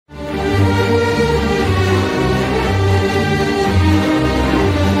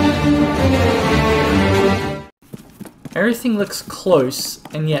Everything looks close,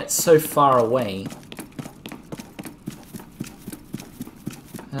 and yet so far away.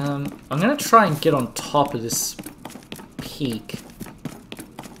 I'm gonna try and get on top of this peak.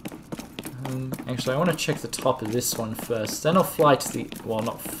 Actually, I want to check the top of this one first. Then I'll fly to the... well,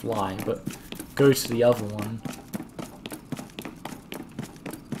 not fly, but go to the other one.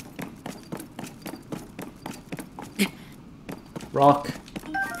 Rock.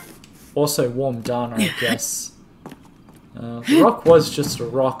 Also warm Dana, I guess. The rock was just a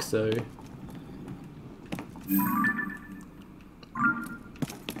rock, though.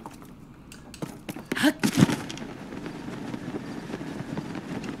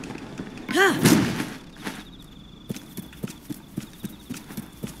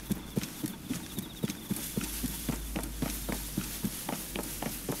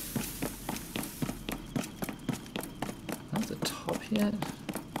 Not the top yet?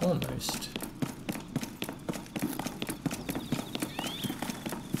 Almost.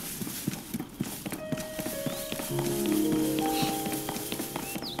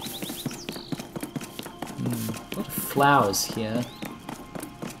 A lot of flowers here.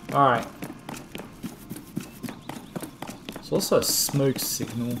 Alright. There's also a smoke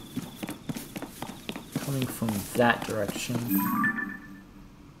signal coming from that direction.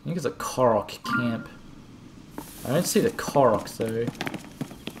 I think it's a Korok camp. I don't see the Korok though.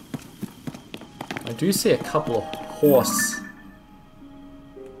 I do see a couple of horse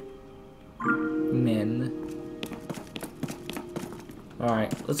men.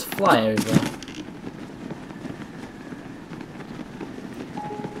 Alright, let's fly over.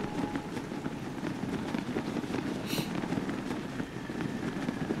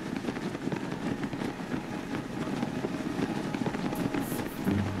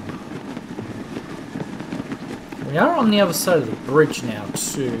 We are on the other side of the bridge now,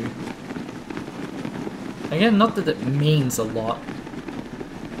 too. Again, not that it means a lot.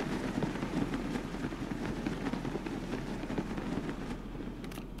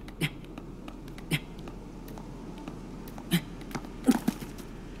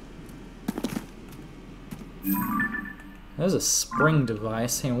 There's a spring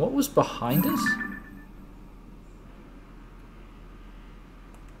device. Hang on, what was behind it?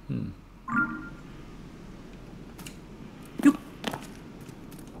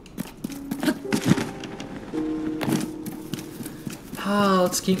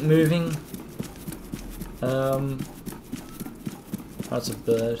 Let's keep moving. That's a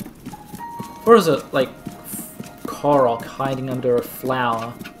bird. Or is it like Korok hiding under a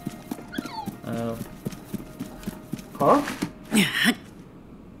flower? Korok?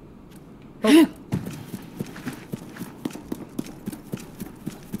 Oh.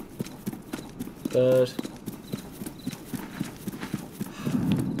 Bird.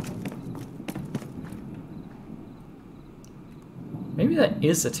 Maybe that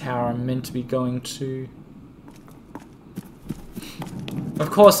is the tower I'm meant to be going to.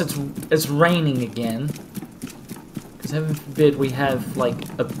 Of course, it's raining again. Because heaven forbid we have like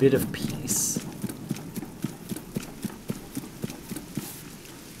a bit of peace.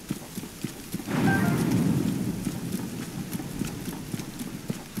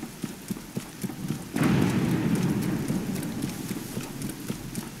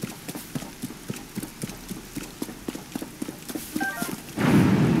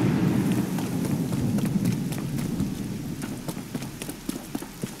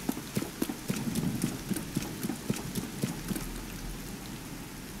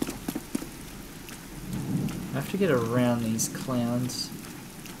 I have to get around these clowns.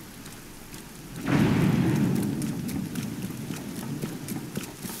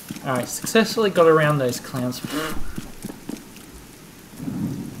 Alright, successfully got around those clowns.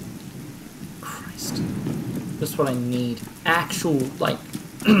 Christ. Just what I need. Actual, like,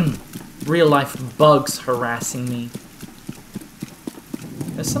 real life bugs harassing me.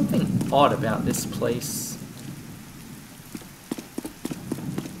 There's something odd about this place.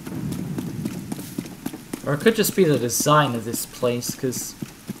 Or it could just be the design of this place, because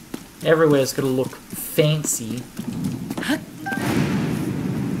everywhere's gonna look fancy.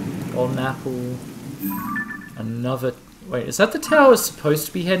 Golden apple. Another... Wait, is that the tower I was supposed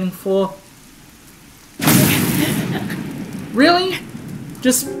to be heading for? Really?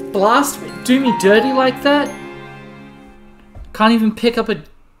 Just blast me, do me dirty like that? Can't even pick up a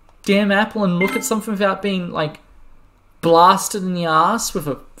damn apple and look at something without being, like, blasted in the ass with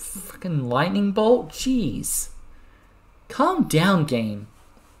a fucking lightning bolt? Jeez. Calm down, game.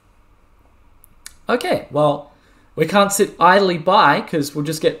 Okay, well, we can't sit idly by, because we'll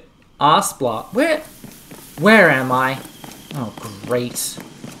just get ass blasted. Where am I? Oh, great.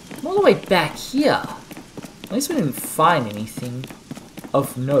 I'm all the way back here. At least we didn't find anything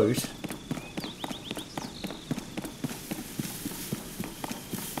of note.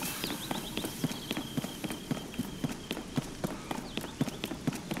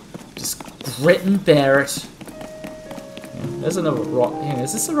 Just grit and bear it. Yeah, there's another rock. Hang on,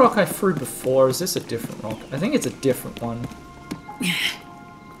 is this the rock I threw before? Or is this a different rock? I think it's a different one.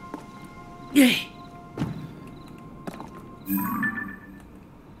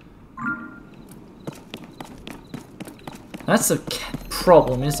 That's the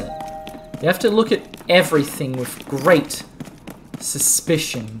problem, isn't it? You have to look at everything with great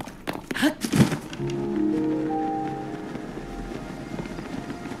suspicion.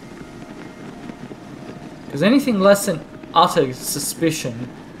 Because anything less than utter suspicion,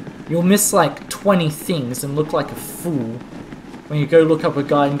 you'll miss like 20 things and look like a fool when you go look up a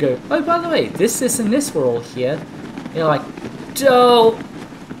guide and go, oh, by the way, this, and this were all here. You're like, dope.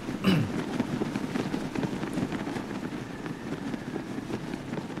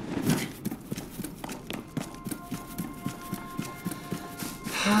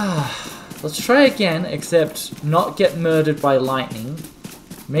 Let's try again, except not get murdered by lightning.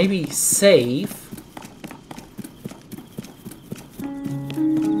 Maybe save.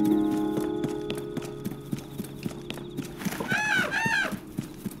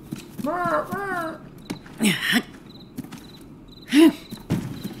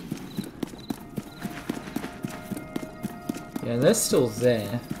 Yeah, they're still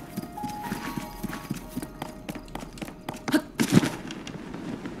there.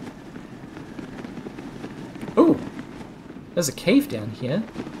 Oh! There's a cave down here.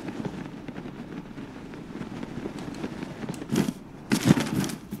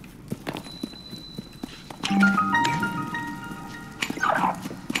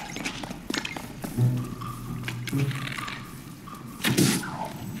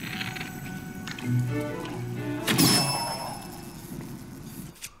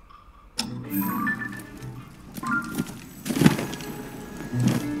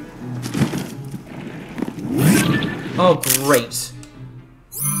 Oh, great.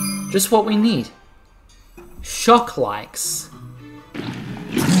 Just what we need. Shock likes. Give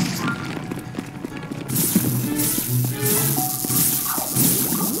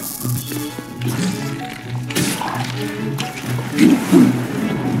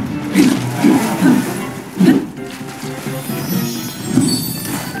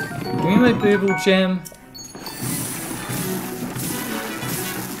me my booble gem.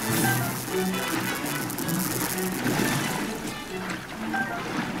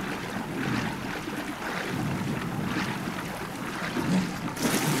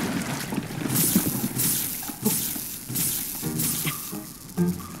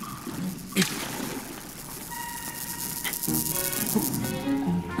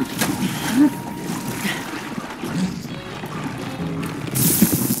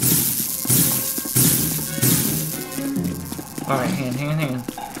 Alright, hang on.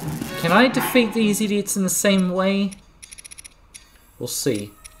 Can I defeat these idiots in the same way? We'll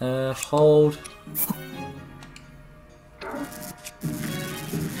see. Hold.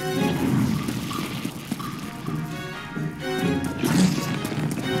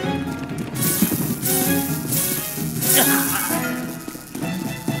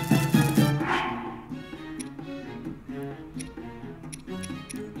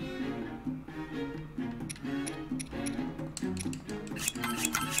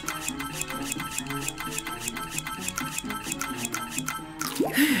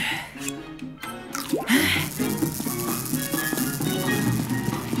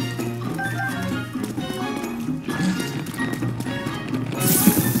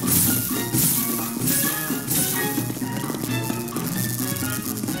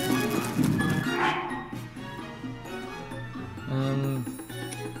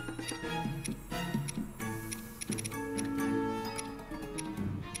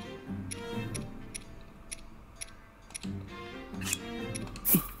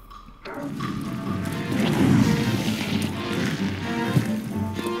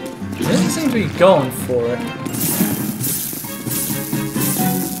 Doesn't seem to be going for it.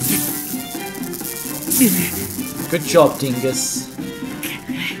 Good job, Dingus.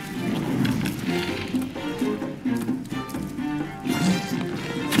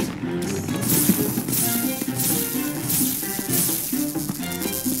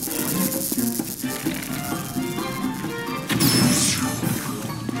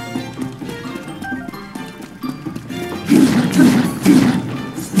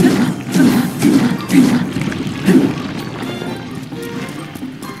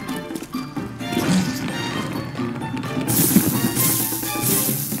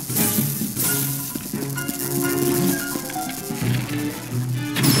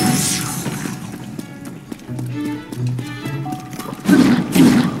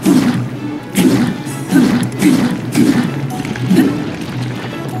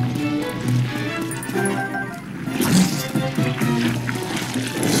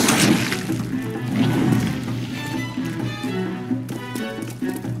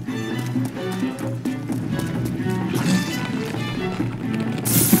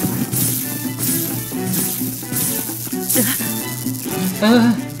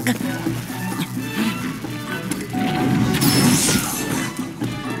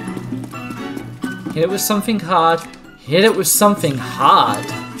 Hit it with something hard. Hit it with something hard.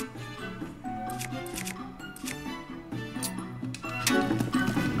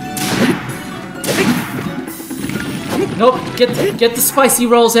 Nope, get the spicy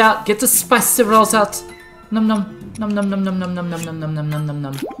rolls out. Get the spicy rolls out. Num num num num num num num num num num num num num num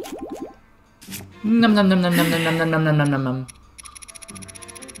num. Num num num num num num num num num num num num.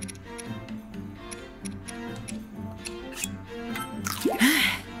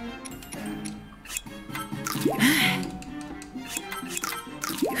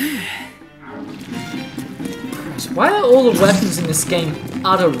 Why are all the weapons in this game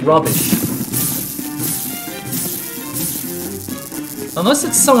utter rubbish? Unless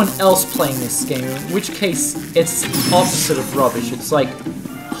it's someone else playing this game, in which case it's the opposite of rubbish. It's like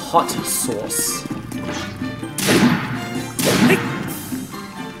hot sauce.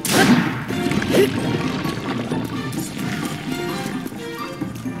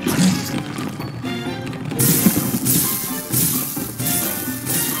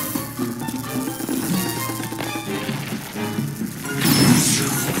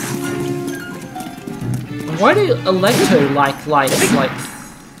 Why do Electro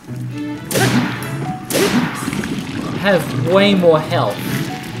have way more health?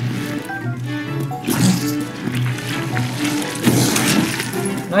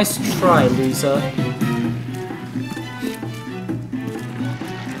 Nice try, loser.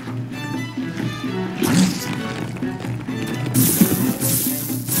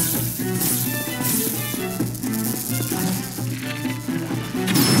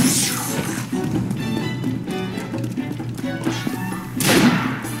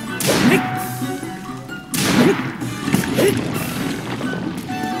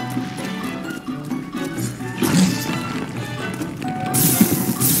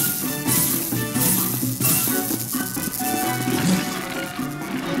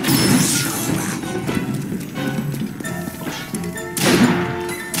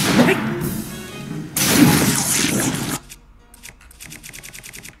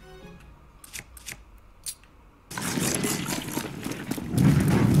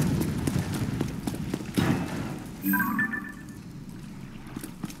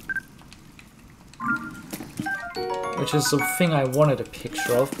 Which is the thing I wanted a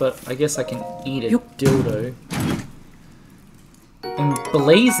picture of, but I guess I can eat a dildo.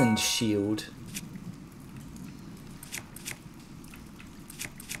 Emblazoned shield.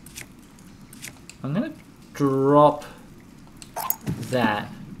 I'm gonna drop that.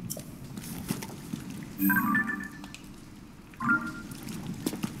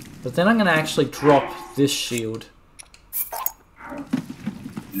 But then I'm gonna actually drop this shield.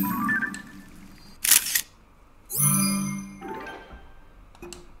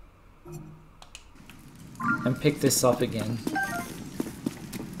 And pick this up again.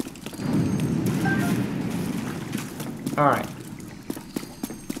 Alright.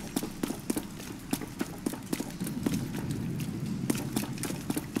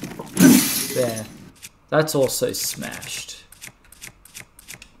 There. That's also smashed.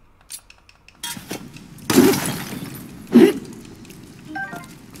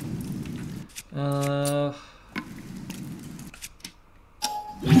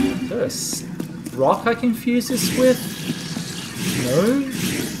 Is there a rock I can fuse this with? No?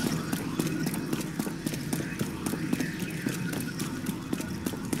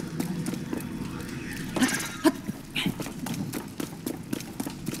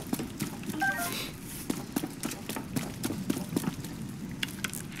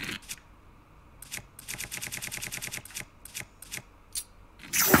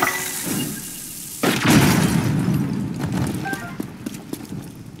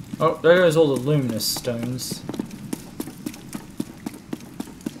 Oh, there goes all the luminous stones.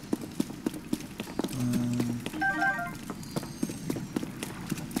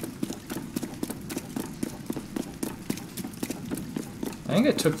 I think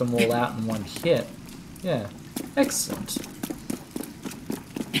I took them all out in one hit. Yeah, excellent.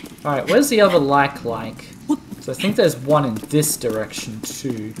 Alright, where's the other like? So I think there's one in this direction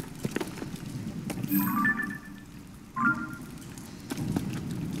too.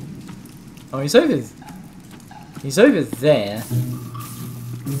 Oh, he's over there.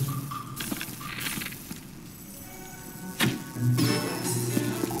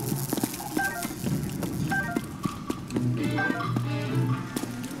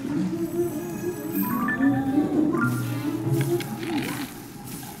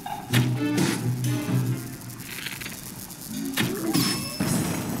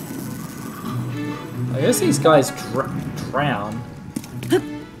 guess these guys drown.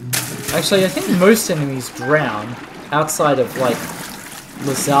 Actually, I think most enemies drown outside of, like,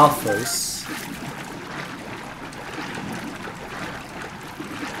 Lizalfos.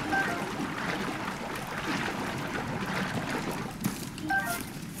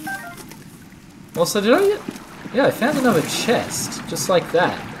 Also, did I get... Yeah, I found another chest, just like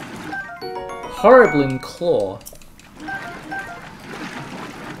that. Horriblin Claw.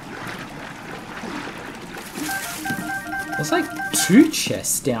 There's like 2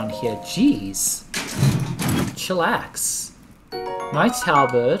 chests down here, jeez. Chillax. Knight's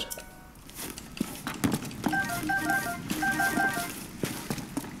Halberd.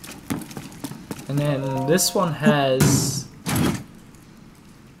 And then this one has...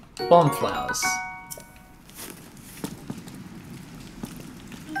 bomb flowers.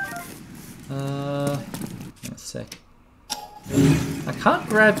 Wait a sec. I can't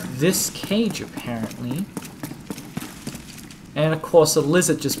grab this cage apparently. And of course a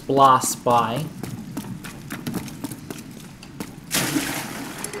lizard just blasts by.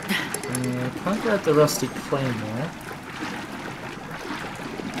 Can't grab the rusty claymore.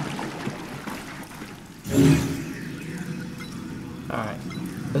 Alright.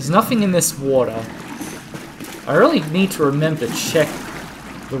 There's nothing in this water. I really need to remember to check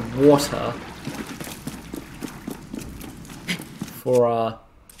the water for,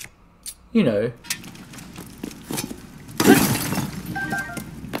 you know,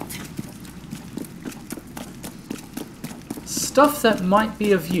 stuff that might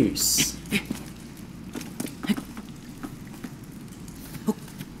be of use.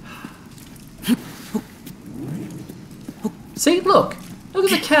 See, look!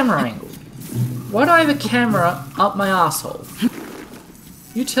 Look at the camera angle. Why do I have a camera up my asshole?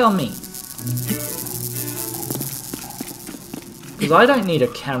 You tell me. Because I don't need a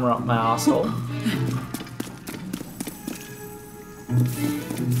camera up my asshole.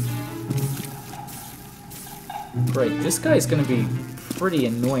 Great, this guy's gonna be pretty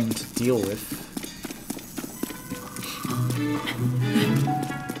annoying to deal with.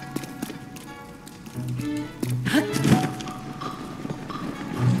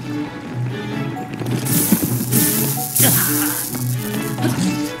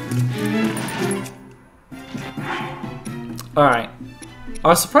 Alright. I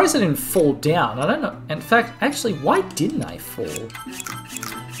was surprised I didn't fall down. I don't know. In fact, actually, why didn't I fall?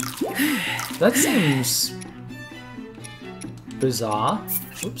 That seems bizarre.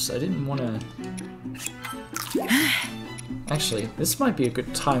 Oops, I didn't want to... Actually, this might be a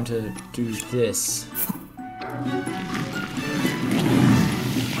good time to do this.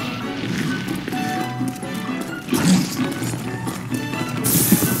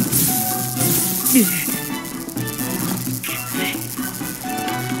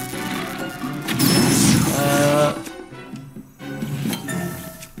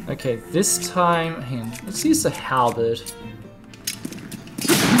 Okay, this time, hang on, let's use the halberd.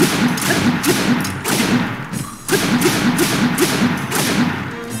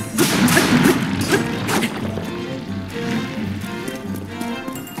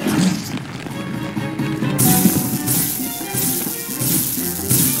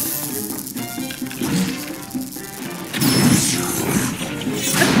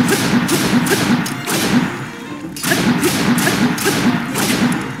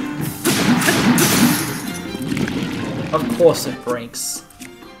 Of course it breaks.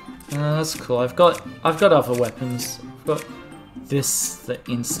 That's cool. I've got other weapons. I've got this, the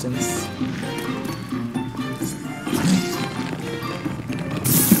instance.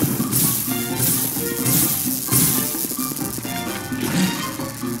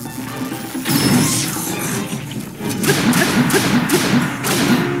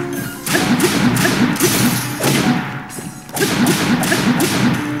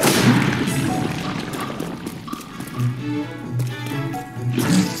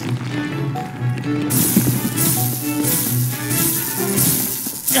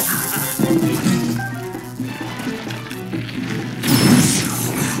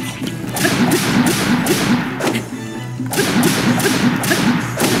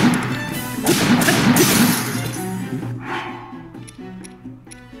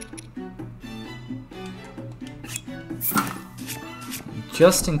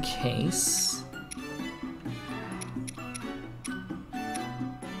 Just in case.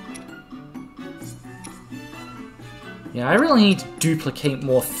 Yeah, I really need to duplicate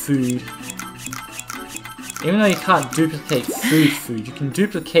more food. Even though you can't duplicate food, you can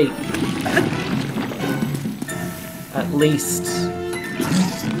duplicate at least.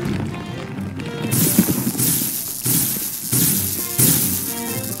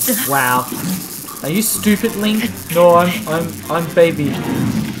 Wow. Are you stupid, Link? No, I'm baby.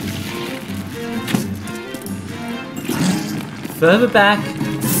 Further back.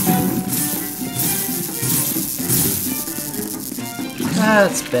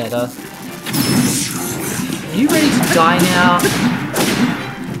 That's better. Are you ready to die now?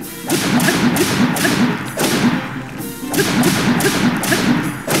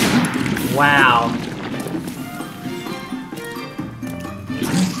 Wow.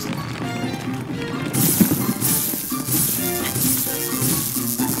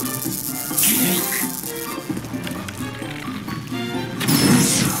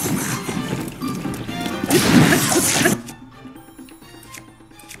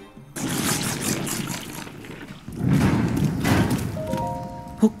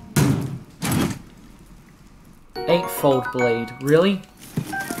 Eightfold blade, really?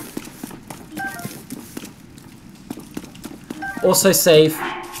 Also save.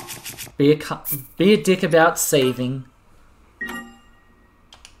 Be a dick about saving.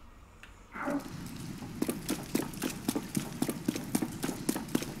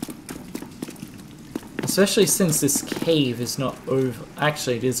 Especially since this cave is not over.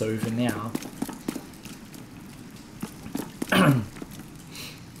 Actually, it is over now.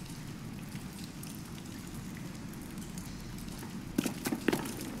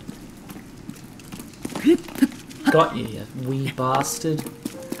 Got you, you wee bastard.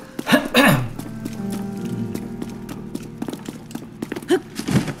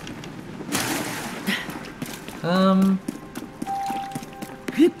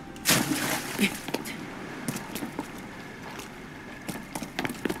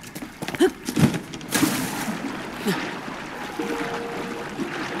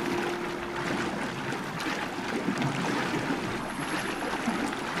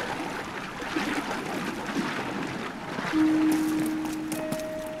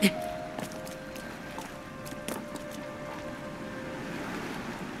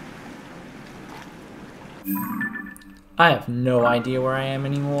 I have no idea where I am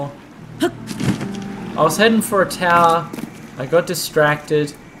anymore. I was heading for a tower, I got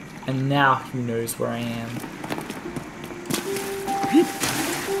distracted, and now who knows where I am.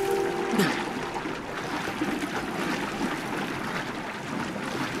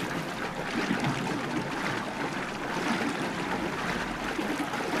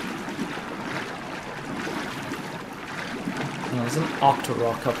 There's an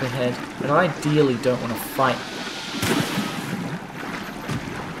Octorok up ahead, but I ideally don't want to fight.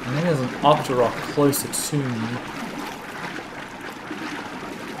 I think there's an Octorok closer to me.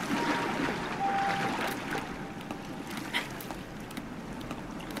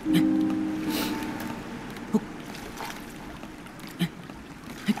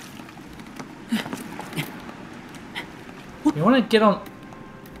 You want to get on...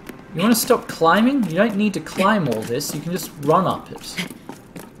 You want to stop climbing? You don't need to climb all this, you can just run up it.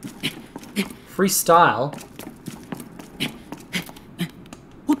 Freestyle.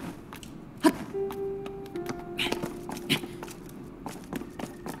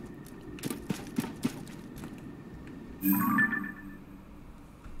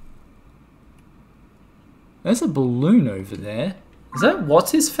 There's a balloon over there. Is that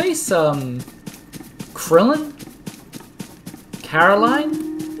what's his face? Krillin? Caroline?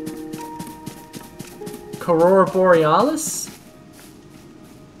 Aurora Borealis?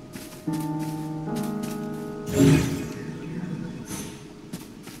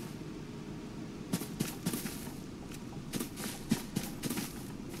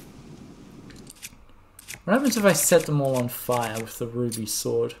 What happens if I set them all on fire with the ruby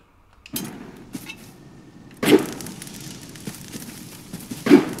sword?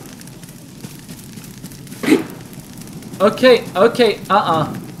 Okay,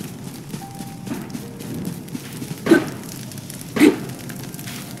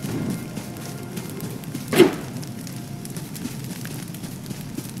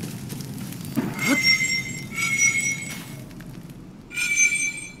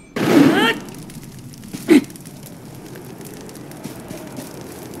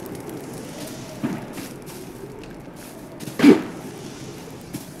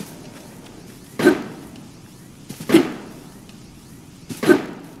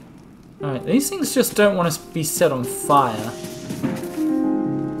 Alright, these things just don't want to be set on fire.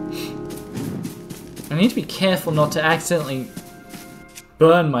 I need to be careful not to accidentally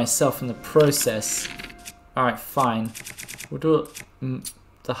burn myself in the process. Alright, fine. We'll do it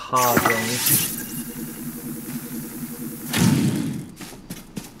the hard way.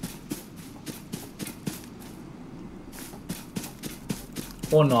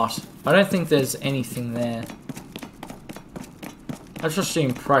 Or not. I don't think there's anything there. That's just the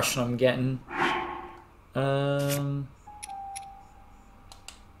impression I'm getting. I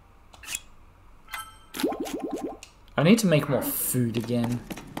need to make more food again.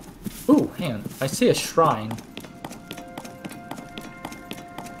 Ooh, hang on. I see a shrine.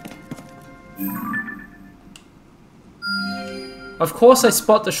 Of course I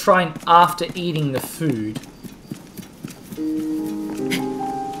spot the shrine after eating the food.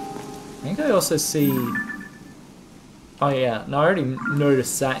 I think I also see... Oh yeah, no, I already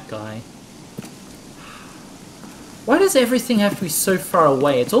noticed that guy. Why does everything have to be so far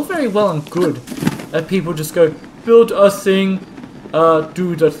away? It's all very well and good that people just go, build a thing,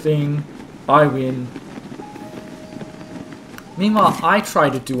 do the thing, I win. Meanwhile, I try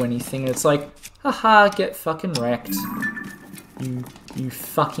to do anything and it's like, haha, get fucking wrecked. You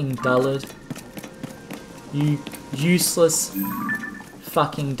fucking dullard. You useless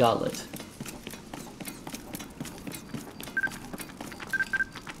fucking dullard.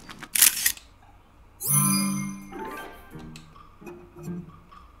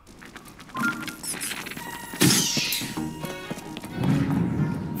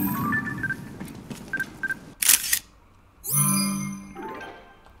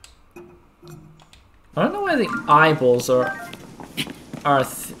 I don't know why the eyeballs are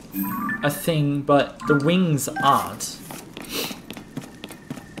a thing, but the wings aren't.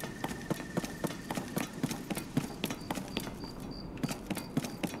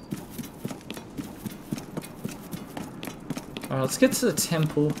 Alright, let's get to the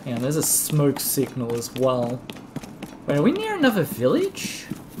temple. Yeah, there's a smoke signal as well. Wait, are we near another village?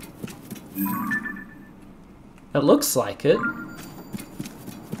 It looks like it.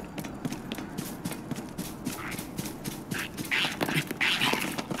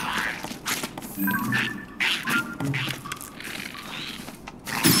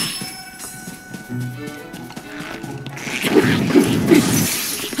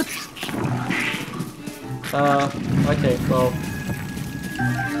 Okay, well...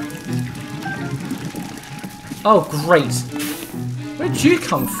 Oh, great! Where'd you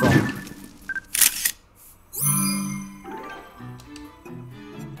come from?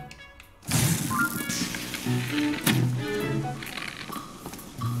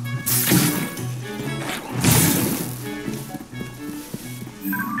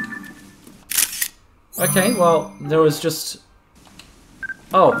 Okay, well, there was just...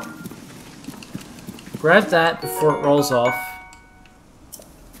 Oh. Grab that before it rolls off.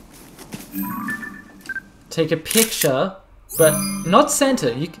 Take a picture, but not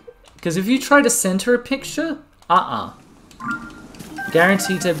center. Because if you try to center a picture,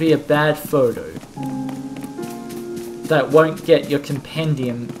 guaranteed to be a bad photo. That won't get your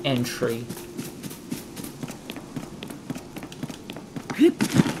compendium entry.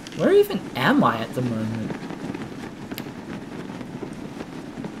 Where even am I at the moment?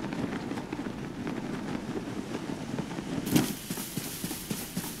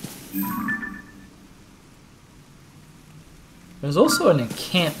 There's also an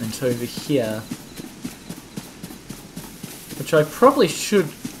encampment over here, which I probably should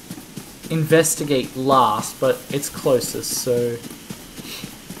investigate last, but it's closest, so...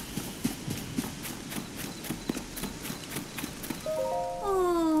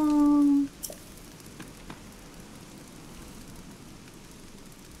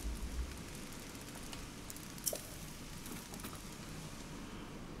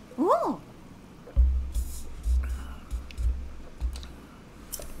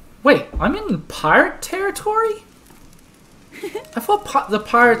 Wait, I'm in pirate territory? I thought the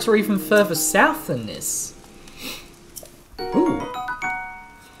pirates were even further south than this. Ooh.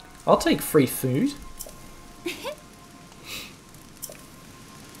 I'll take free food.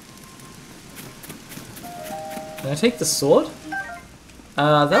 Can I take the sword?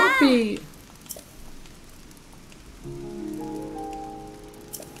 That would be...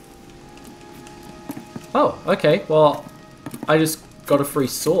 Oh, okay, well, I just got a free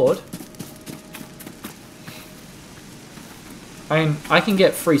sword. I mean, I can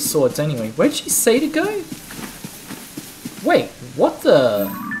get free swords anyway. Where'd she say to go? Wait, what the...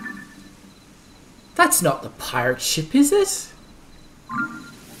 That's not the pirate ship, is it?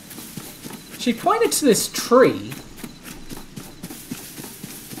 She pointed to this tree.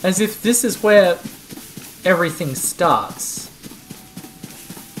 As if this is where everything starts.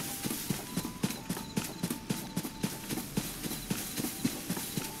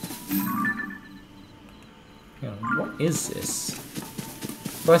 What is this?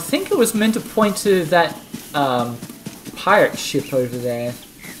 But I think it was meant to point to that pirate ship over there.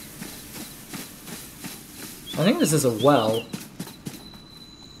 I think this is a well.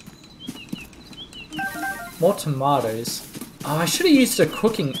 More tomatoes. Oh, I should have used a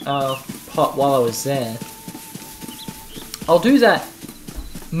cooking pot while I was there. I'll do that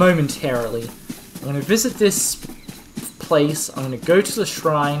momentarily. I'm going to visit this place. I'm going to go to the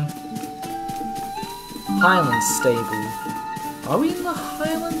shrine. Highland Stable. Are we in the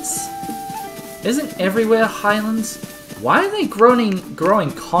Highlands? Isn't everywhere Highlands? Why are they growing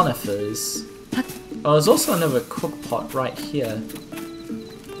conifers? Oh, there's also another cook pot right here.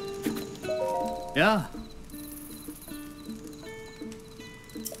 Yeah.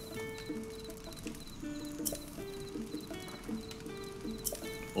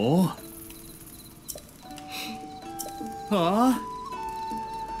 Oh. Huh?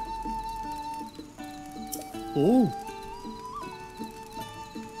 Oh.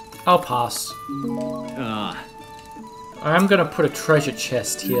 I'll pass. I'm gonna put a treasure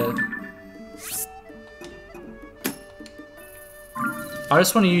chest here. I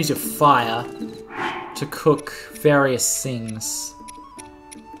just want to use your fire to cook various things.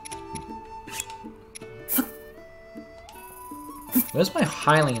 Where's my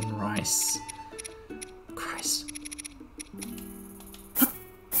Hylian rice? Christ.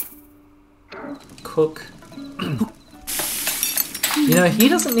 Cook. You know, he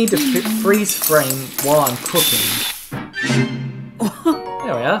doesn't need to freeze frame while I'm cooking.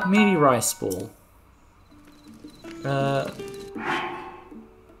 There we are, meaty rice ball.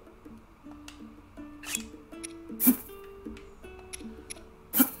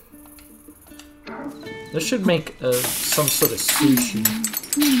 This should make some sort of sushi.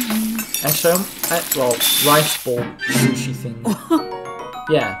 Actually, well, rice ball sushi thing.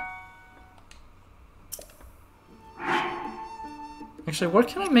 Yeah. Actually, what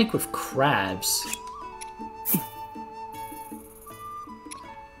can I make with crabs?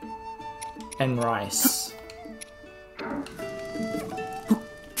 And rice.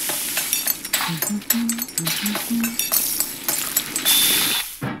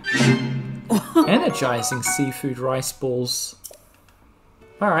 Energizing seafood rice balls.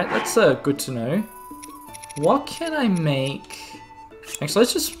 Alright, that's good to know. What can I make? Actually,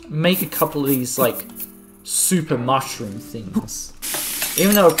 let's just make a couple of these, like, super mushroom things.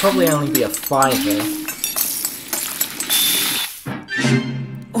 Even though it'll probably only be a fiver.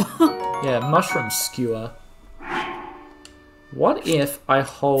 Yeah, mushroom skewer. What if I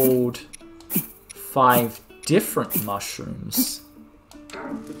hold 5 different mushrooms?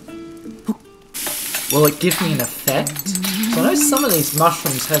 Will it give me an effect? So I know some of these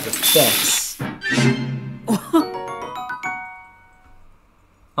mushrooms have effects.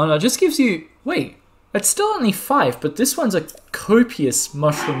 Oh no, it just gives you... Wait, it's still only 5, but this one's a copious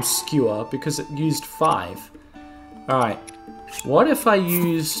mushroom skewer because it used 5. Alright, what if I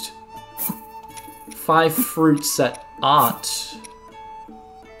used 5 fruits that aren't...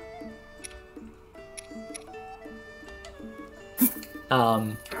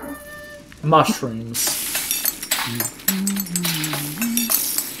 mushrooms.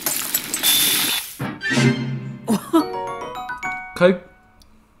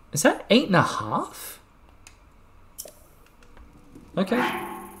 Is that 8.5? Okay.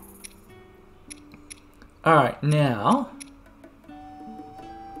 Alright, now...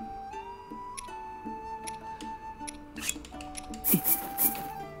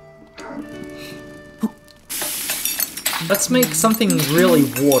 let's make something really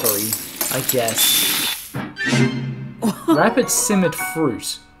watery, I guess. Rapid simmered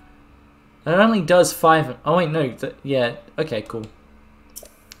fruit. It only does 5... Oh wait, no. Yeah, okay, cool.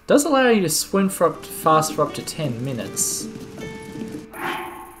 Does allow you to swim fast for up to 10 minutes.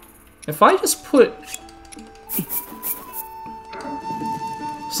 If I just put...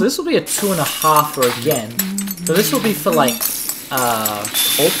 So this will be a 2.5 again. So this will be for like,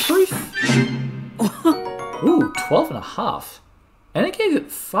 cold proof? Ooh, 12.5. And it gave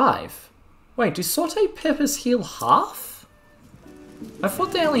it 5. Wait, do sauteed peppers heal half? I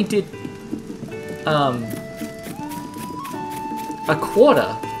thought they only did, a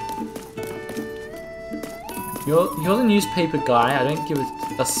quarter. You're the newspaper guy. I don't give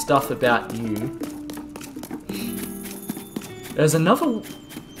a stuff about you. There's another...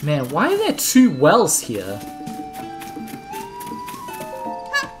 Man, why are there 2 wells here?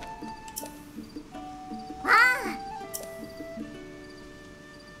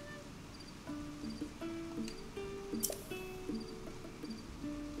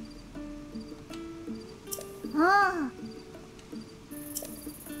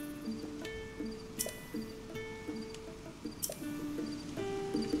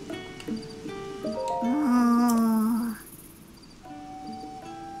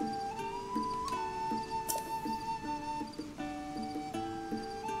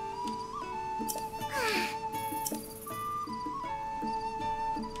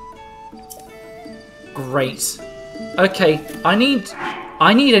 great. Okay, I need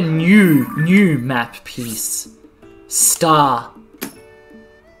a new map piece. Star.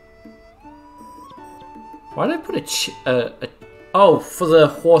 Why did I put oh, for the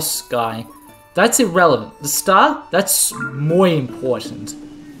horse guy. That's irrelevant. The star, that's more important.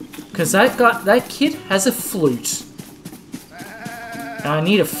 Because that kid has a flute. And I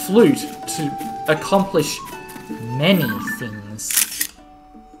need a flute to accomplish many things.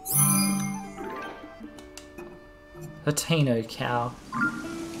 Potato cow.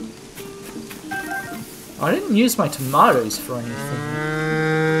 I didn't use my tomatoes for anything.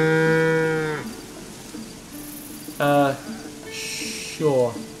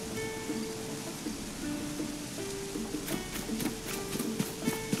 Sure.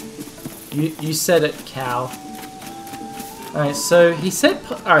 You said it, cow. Alright, so he said...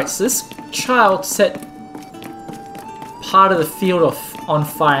 Alright, so this child set part of the field on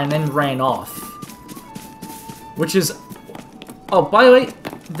fire and then ran off. Which is... Oh, by the way,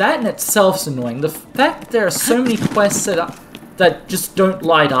 that in itself's annoying. The fact there are so many quests that just don't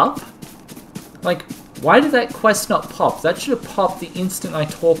light up. Like, why did that quest not pop? That should have popped the instant I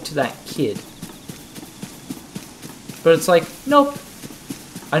talked to that kid. But it's like, nope.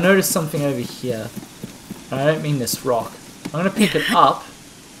 I noticed something over here. And I don't mean this rock. I'm gonna pick it up.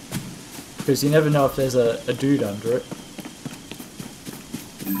 Because you never know if there's a dude under it.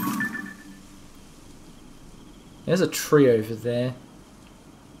 There's a tree over there.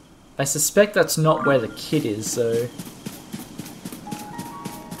 I suspect that's not where the kid is, though.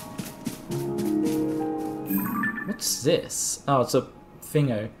 What's this? Oh, it's a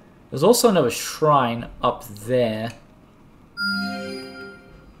thingo. There's also another shrine up there.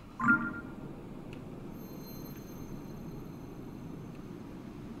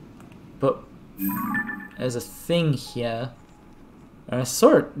 But there's a thing here. And I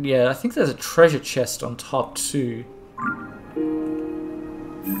saw it, yeah, I think there's a treasure chest on top too.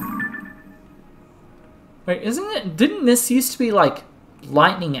 Wait, didn't this used to be like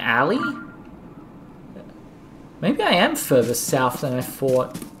Lightning Alley? Maybe I am further south than I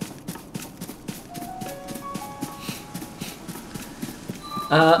thought.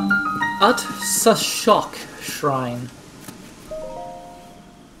 Utsushok Shrine.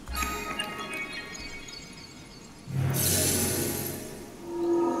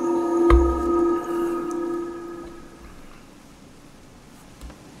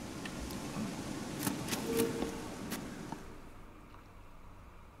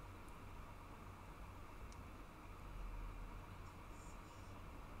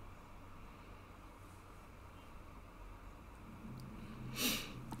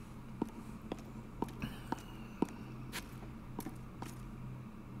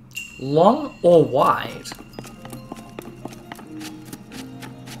 Long or wide?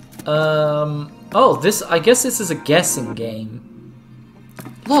 Oh, I guess this is a guessing game.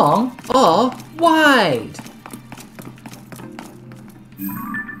 Long or wide?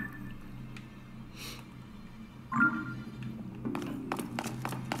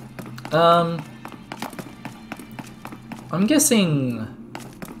 I'm guessing...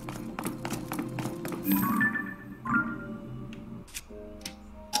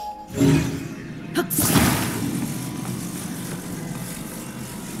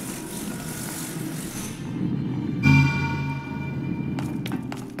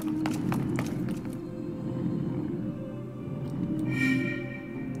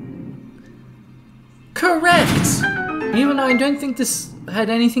 Correct! Even though I don't think this had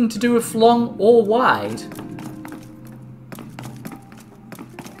anything to do with long or wide.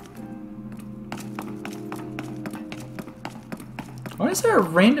 Why is there a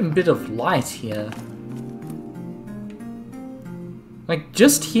random bit of light here? Like,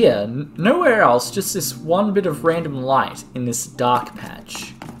 just here, nowhere else, just this one bit of random light in this dark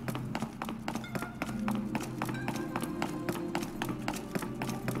patch.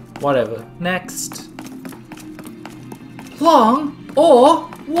 Whatever. Next. Long or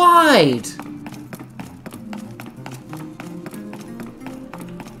wide?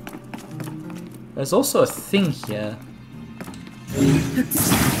 There's also a thing here.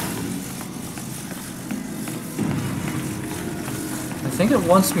 I think it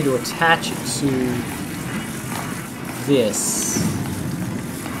wants me to attach it to this.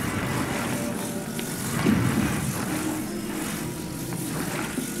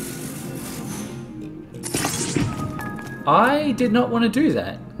 I did not want to do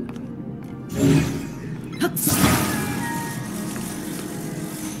that.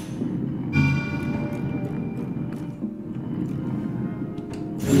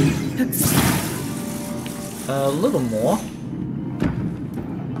 A little more.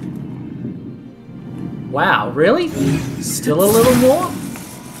 Wow, really? Still a little more?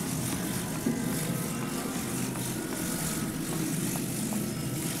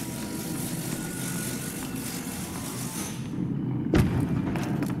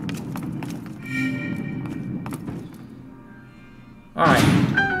 Alright.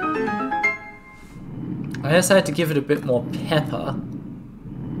 I guess I had to give it a bit more pepper.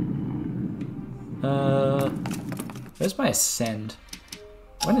 Where's my ascend?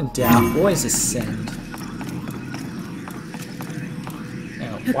 When in doubt, always ascend.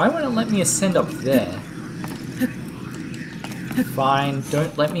 Now, why won't it let me ascend up there? Fine,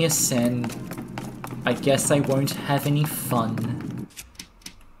 don't let me ascend. I guess I won't have any fun.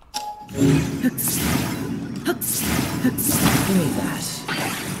 Give me that.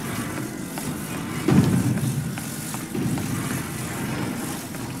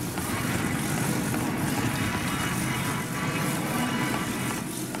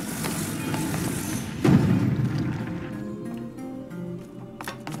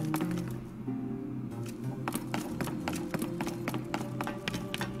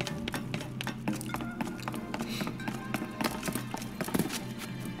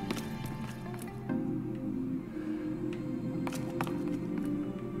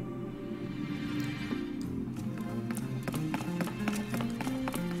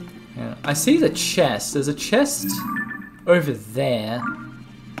 I see the chest. There's a chest over there.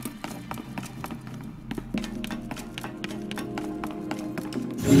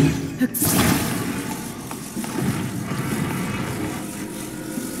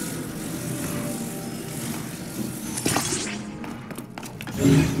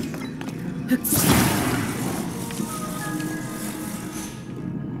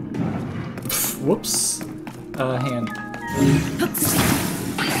 Whoops. Hang on.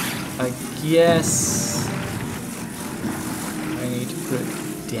 I guess I need to put it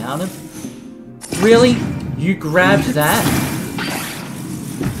down. Really? You grabbed that?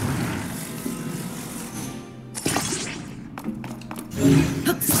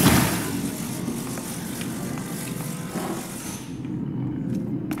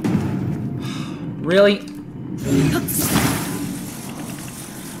 Really?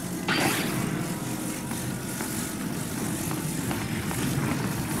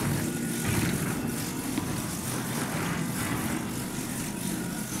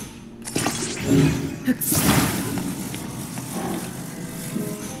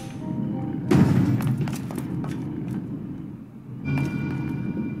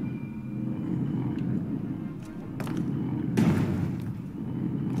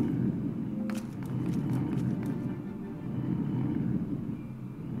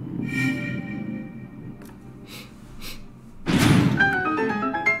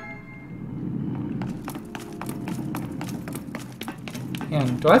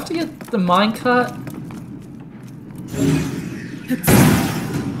 Do I have to get the minecart?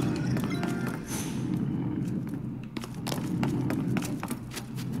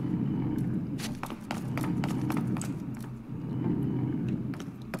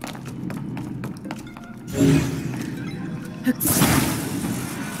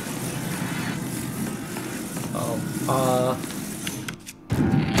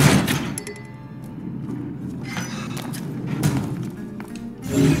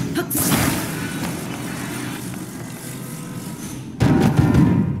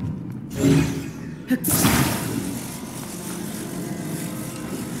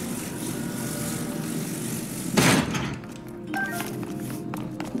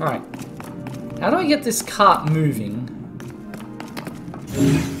 Alright. How do I get this cart moving?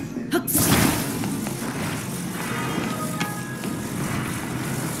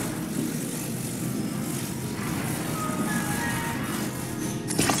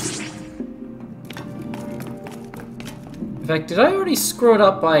 In fact, did I already screw it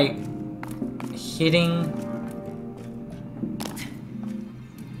up by hitting?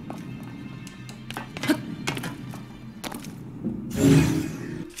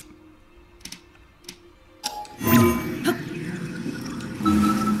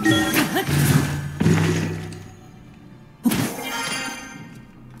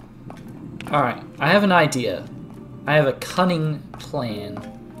 Alright, I have an idea. I have a cunning plan.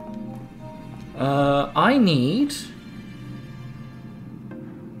 I need...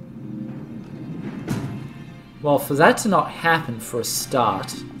 Well, for that to not happen for a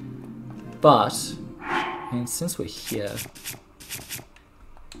start. But... And since we're here...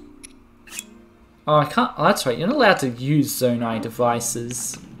 Oh, I can't... Oh, that's right, you're not allowed to use Zonai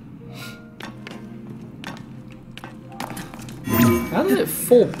devices. How did it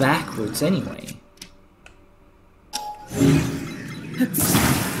fall backwards anyway?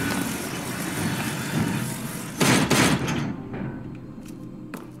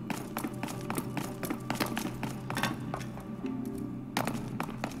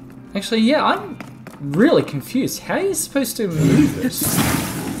 Actually, yeah, I'm really confused. How are you supposed to move this?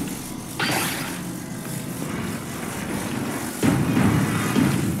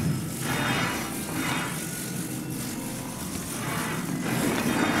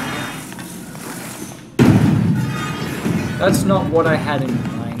 That's not what I had in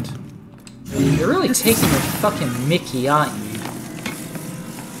mind. You're really taking a fucking mickey, aren't you?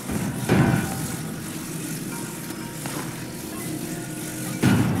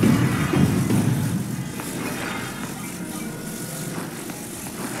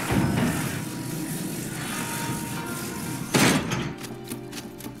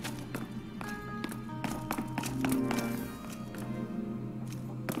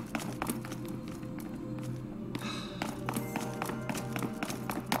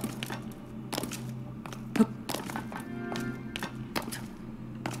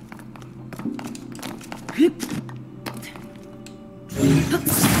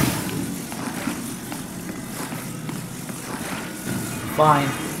 Fine.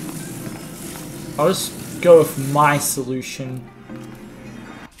 I'll just go with my solution.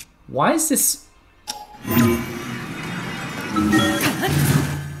 Why is this...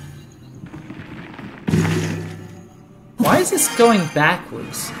 Why is this going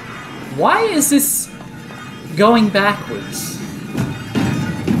backwards? Why is this going backwards?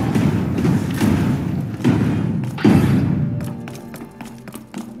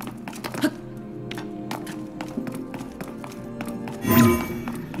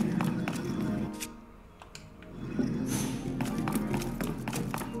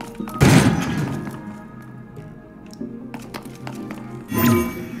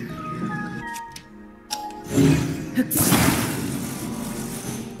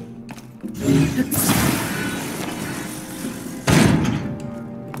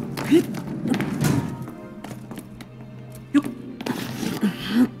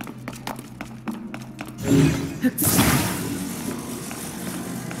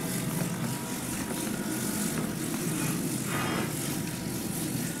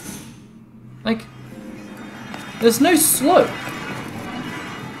 Like, there's no slope.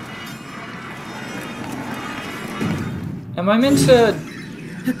 Am I meant to...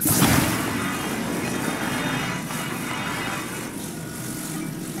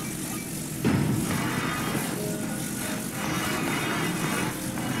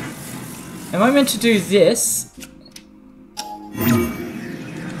 Am I meant to do this?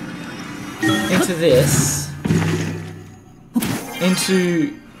 Into this?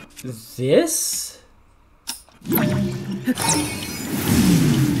 Into this?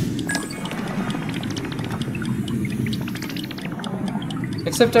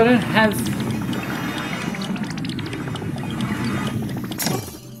 Except I don't have...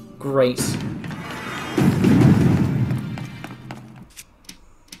 Great.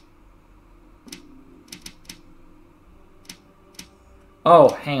 Oh,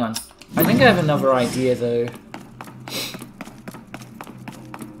 hang on. I think I have another idea, though.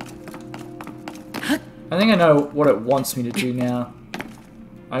 I think I know what it wants me to do now.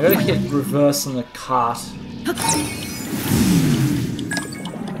 I gotta hit reverse on the cart.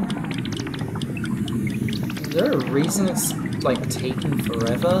 Is there a reason it's, like, taking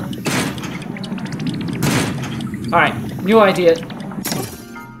forever? Alright, new idea.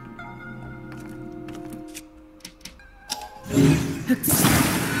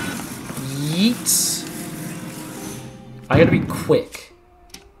 Yeet. I gotta be quick.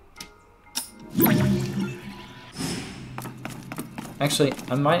 Actually,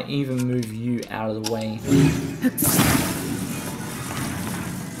 I might even move you out of the way.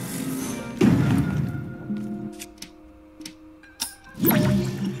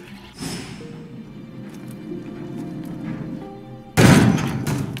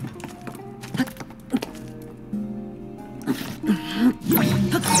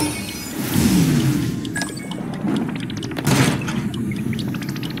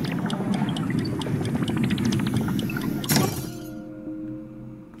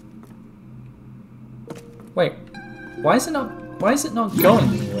 Wait, why is it not going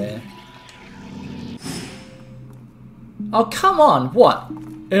anywhere? Oh, come on, what?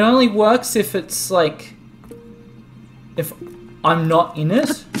 It only works if it's like... if I'm not in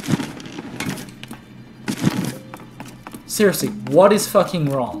it? Seriously, what is fucking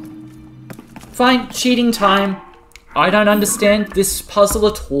wrong? Fine, cheating time. I don't understand this puzzle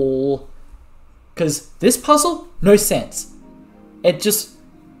at all. Because this puzzle, no sense. It just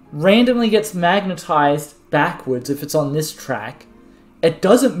randomly gets magnetized backwards if it's on this track. It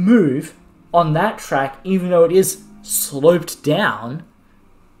doesn't move on that track even though it is sloped down.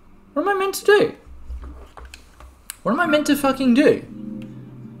 What am I meant to do? What am I meant to fucking do?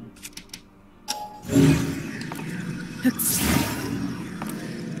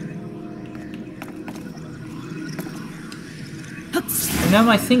 And now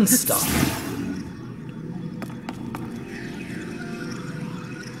my thing's stuck.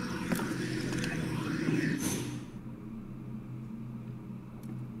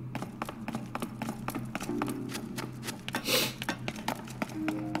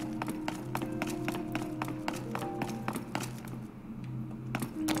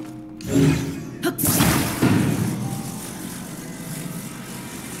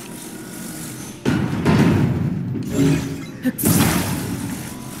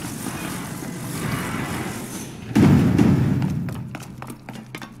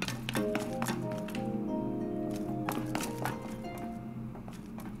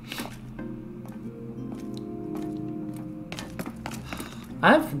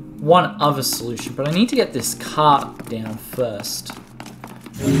 I have one other solution, but I need to get this cart down first.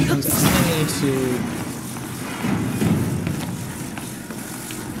 I'm gonna need to...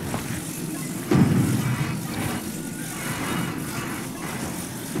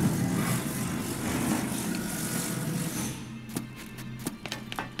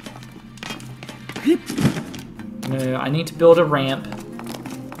 No, I need to build a ramp.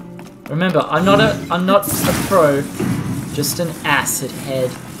 Remember, I'm not a pro. Just an acid head.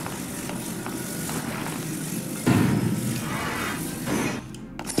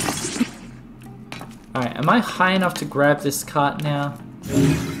 Alright, am I high enough to grab this cart now?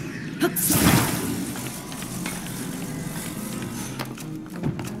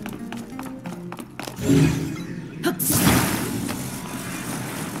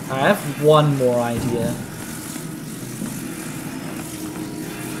 I have one more idea.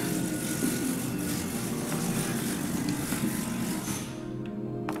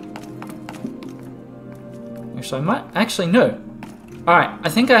 So I might... Actually, no. Alright, I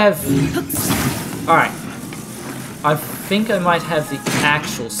think I have... Alright. I think I might have the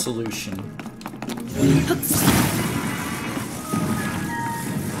actual solution.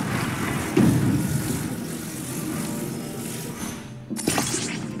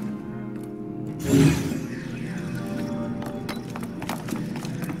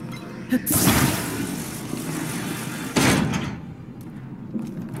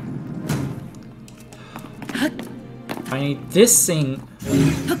 I need this thing.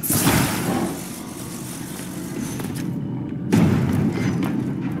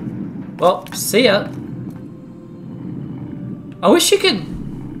 Well, see ya. I wish you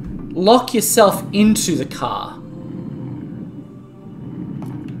could lock yourself into the car.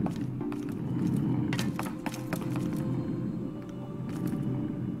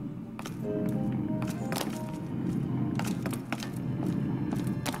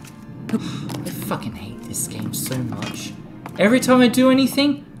 I fucking hate this game so much. Every time I do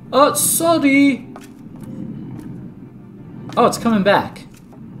anything, oh, it's soddy. Oh, it's coming back.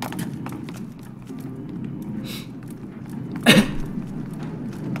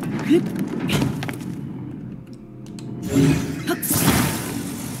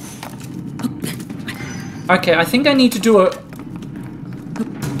 Okay, I think I need to do a...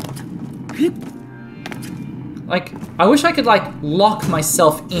 Like, I wish I could, like, lock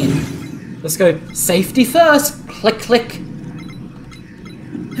myself in. Let's go, safety first! Click, click.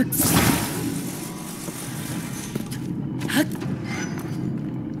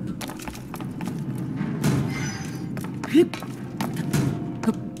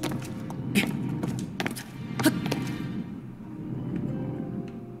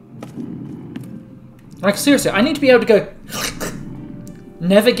 Like, seriously, I need to be able to go...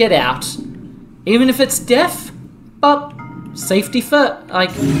 Never get out. Even if it's death, but safety first.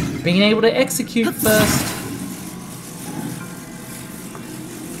 Like, being able to execute first.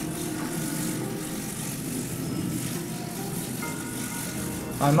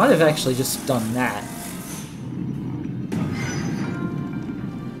 I might have actually just done that.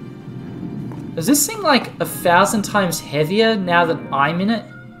 Does this seem like 1,000 times heavier now that I'm in it?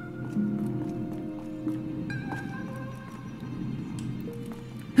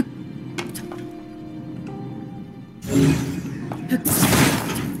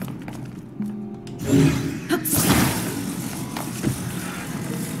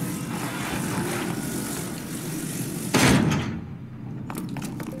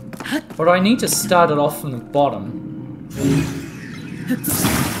 Or do I need to start it off from the bottom?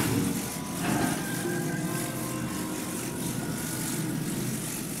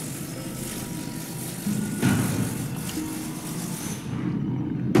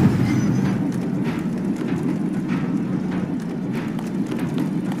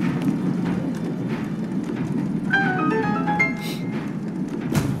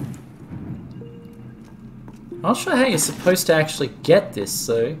 Not sure how you're supposed to actually get this,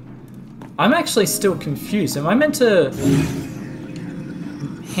 so... I'm actually still confused. Am I meant to...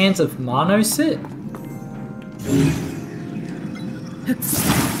 Hands of Manos it?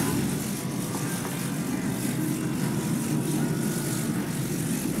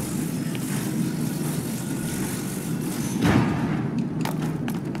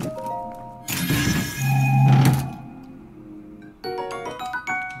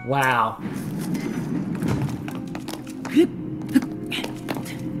 Wow.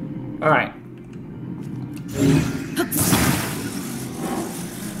 Alright. And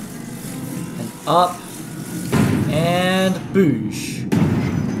up. And boosh.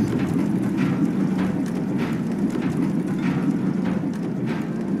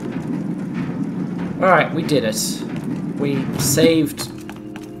 Alright, we did it. We saved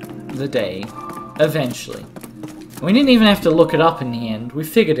the day. Eventually. We didn't even have to look it up in the end. We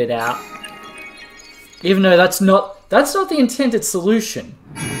figured it out. Even though that's not the intended solution.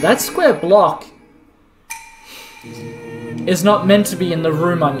 That square block is not meant to be in the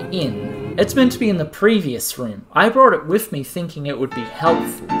room I'm in. It's meant to be in the previous room. I brought it with me thinking it would be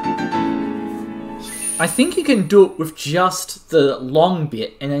helpful. I think you can do it with just the long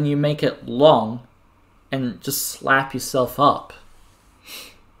bit and then you make it long and just slap yourself up.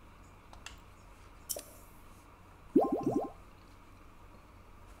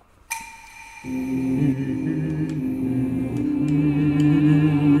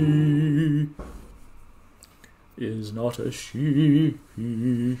 Is not a she.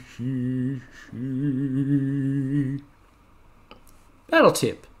 Battle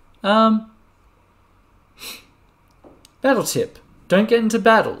tip. Battle tip. Don't get into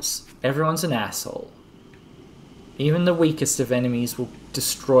battles. Everyone's an asshole. Even the weakest of enemies will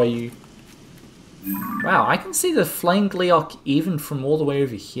destroy you. Wow, I can see the flame Gleok even from all the way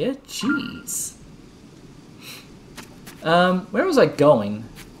over here? Jeez. Where was I going?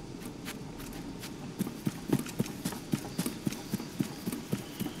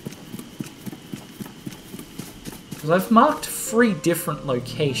 Because I've marked 3 different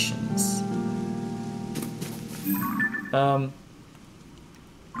locations.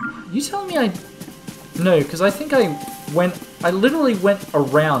 You telling me I... No, because I think I literally went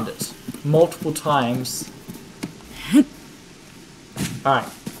around it multiple times. Alright,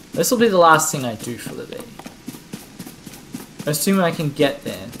 this will be the last thing I do for the day. Assuming I can get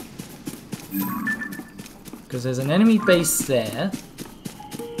there. Because there's an enemy base there.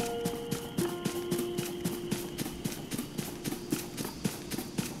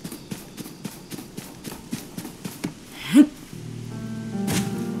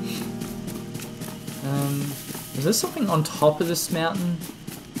 Is there something on top of this mountain?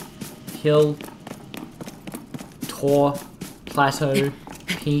 Hill, tor, plateau,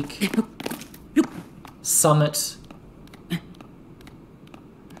 peak, summit.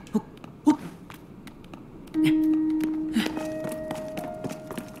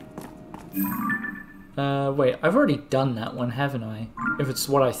 Wait, I've already done that one, haven't I? If it's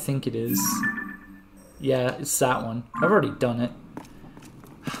what I think it is. Yeah, it's that one. I've already done it.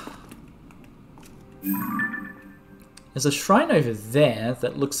 There's a shrine over there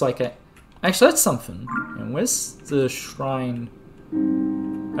that looks like a... Actually, that's something. And where's the shrine?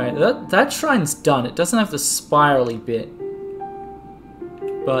 Alright, that shrine's done. It doesn't have the spirally bit.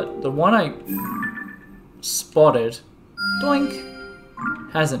 But the one I spotted,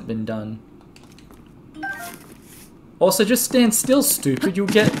 doink, hasn't been done. Also, just stand still, stupid. You'll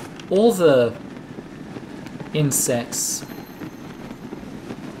get all the insects.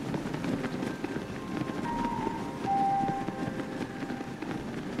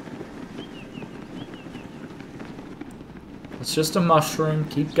 It's just a mushroom.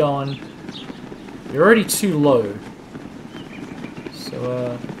 Keep going. You're already too low.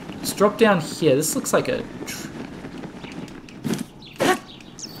 So, let's drop down here. This looks like a...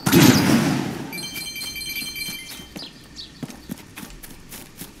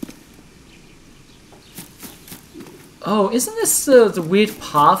 Oh, isn't this the weird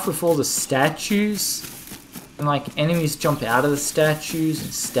path with all the statues? And, like, enemies jump out of the statues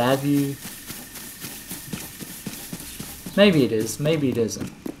and stab you? Maybe it is, maybe it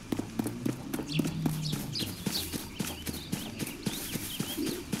isn't.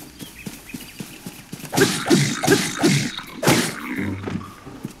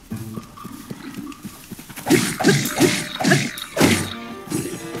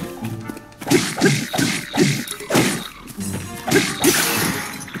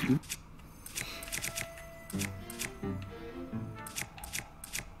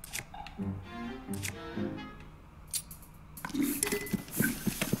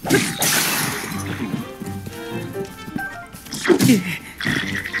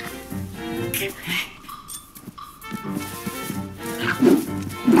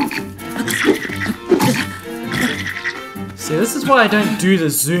 See, this is why I don't do the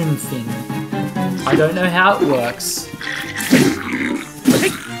zoom thing. I don't know how it works.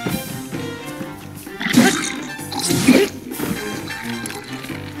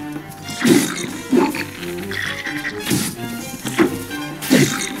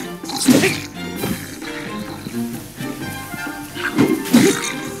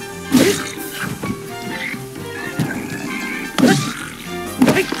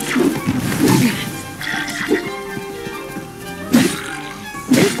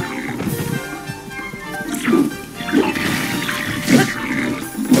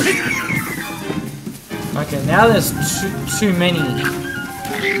 Okay, now there's too many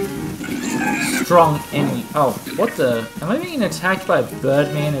strong enemies. Oh, what the? Am I being attacked by a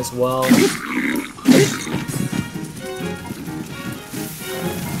Birdman as well?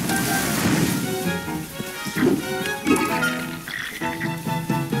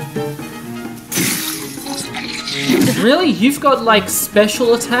 Really? You've got, like,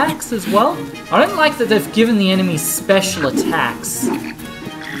 special attacks as well? I don't like that they've given the enemies special attacks.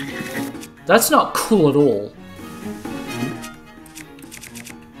 That's not cool at all.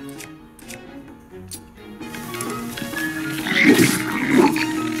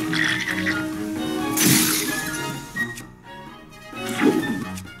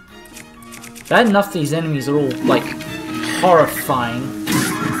 Bad enough these enemies are all, like, horrifying.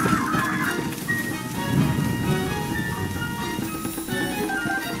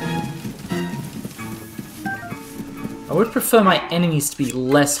 I would prefer my enemies to be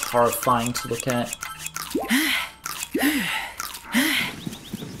less horrifying to look at.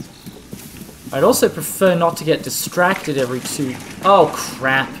 I'd also prefer not to get distracted every two... Oh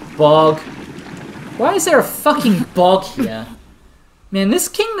crap, bog. Why is there a fucking bog here? Man, this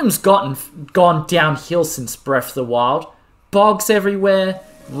kingdom's gone downhill since Breath of the Wild. Bogs everywhere,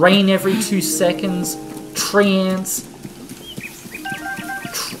 rain every 2 seconds, tree ants,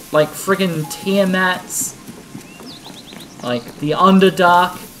 like friggin' Tiamats. Like, the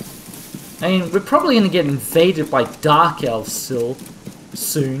Underdark. I mean, we're probably gonna get invaded by Dark Elves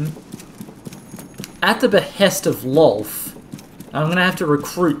soon. At the behest of Lolth. I'm gonna have to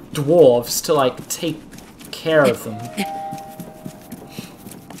recruit dwarves to, like, take care of them.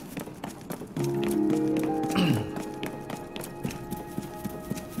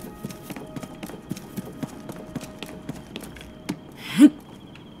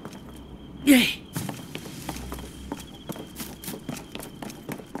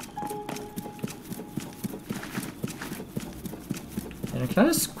 Can I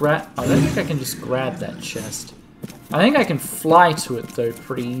just grab... I don't think I can just grab that chest. I think I can fly to it, though,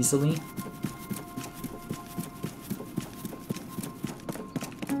 pretty easily.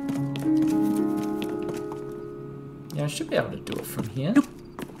 Yeah, I should be able to do it from here.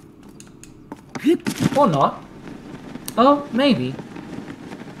 Or not. Oh, maybe.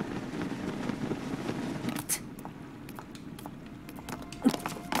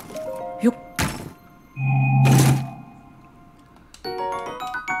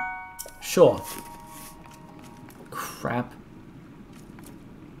 Sure. Crap.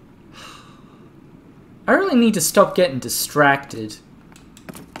 I really need to stop getting distracted.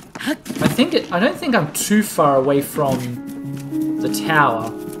 I don't think I'm too far away from the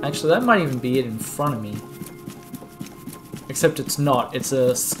tower. Actually, that might even be it in front of me. Except it's not. It's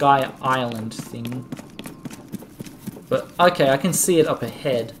a sky island thing. But, okay, I can see it up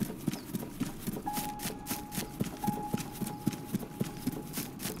ahead.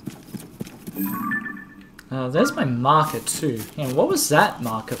 There's my marker too. And what was that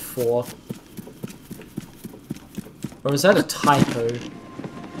marker for? Or was that a typo?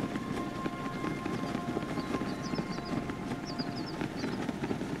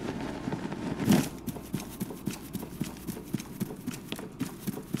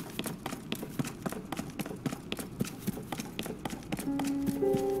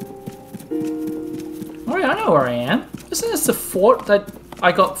 Oh yeah, I know where I am. Isn't this the fort that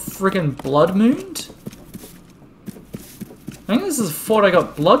I got friggin' blood mooned? I think this is the fort I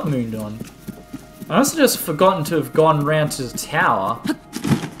got blood mooned on. I must have just forgotten to have gone round to the tower.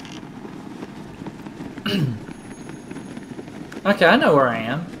 Okay, I know where I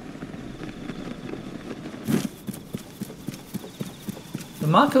am. The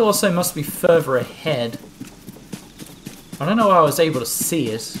marker also must be further ahead. I don't know how I was able to see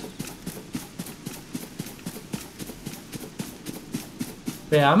it.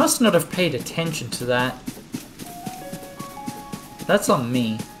 But yeah, I must not have paid attention to that. That's on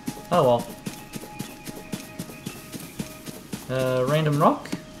me. Oh well. Random rock?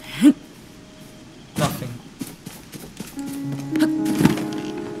 Nothing.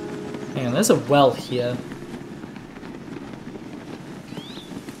 Hang on, there's a well here.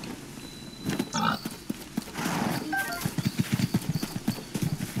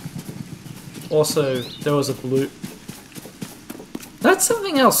 Also, there was a blue... That's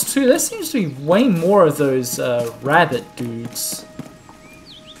something else too. There seems to be way more of those rabbit dudes.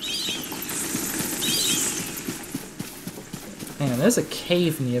 Hang on, there's a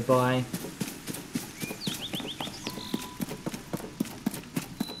cave nearby.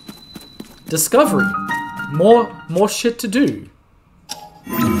 Discovery. More shit to do.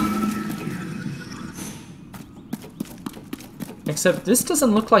 Except this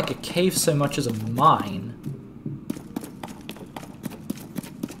doesn't look like a cave so much as a mine.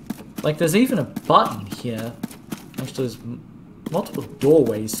 Like there's even a button here. Actually there's multiple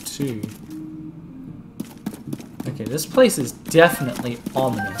doorways too. Okay, this place is definitely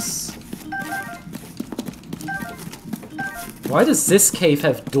ominous. Why does this cave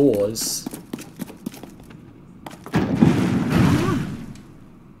have doors?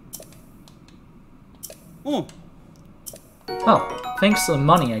 Oh, thanks for the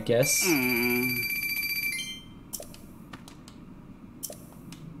money, I guess.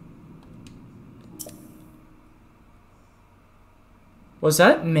 Was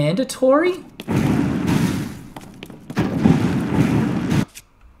that mandatory?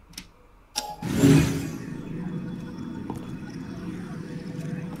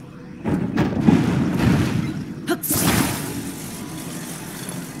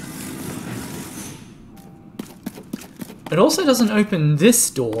 It also doesn't open this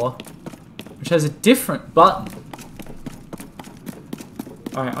door, which has a different button.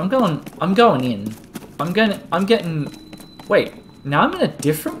 Alright, I'm going in. I'm getting... Wait, now I'm in a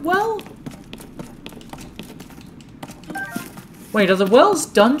different well? Wait, are the wells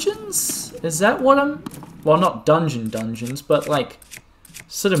dungeons? Is that what I'm... Well, not dungeons, but like,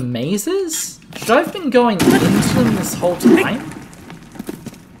 sort of mazes? Should I have been going into them this whole time?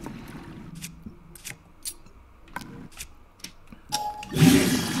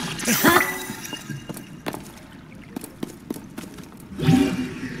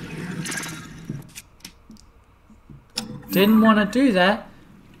 Didn't want to do that.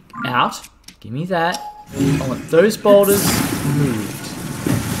 Out. Give me that. I want those boulders moved.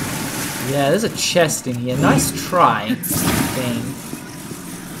 Yeah, there's a chest in here. Nice try, game.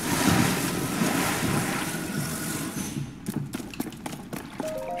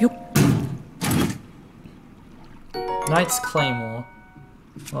 Knight's Claymore.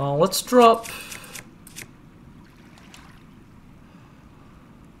 Well, let's drop...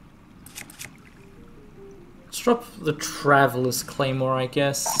 Let's drop the Traveler's Claymore, I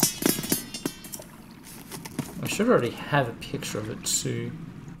guess. I should already have a picture of it, too.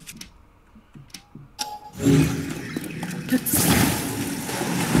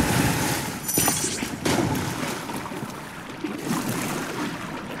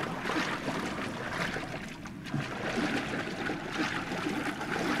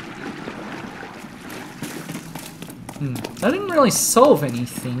 That didn't really solve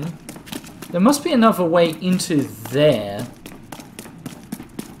anything. There must be another way into there.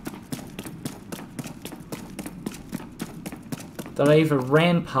 That I either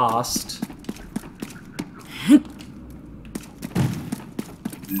ran past.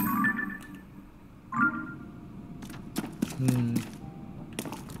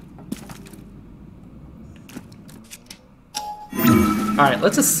 Alright,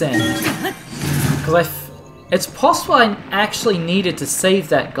 let's ascend. Because it's possible I actually needed to save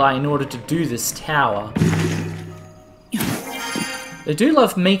that guy in order to do this tower. They do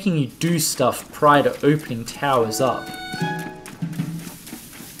love making you do stuff prior to opening towers up.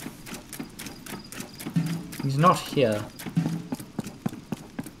 He's not here.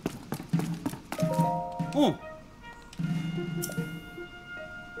 Oh.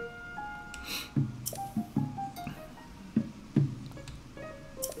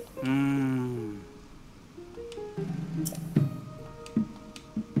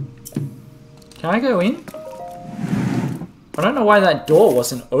 Can I go in? I don't know why that door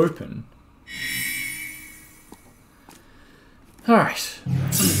wasn't open. Alright.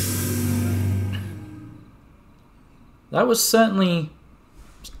 That was certainly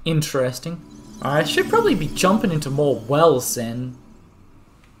interesting. I should probably be jumping into more wells then.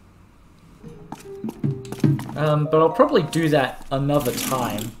 But I'll probably do that another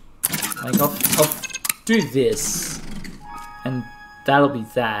time. Like, I'll do this. And that'll be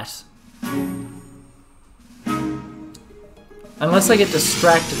that. Unless I get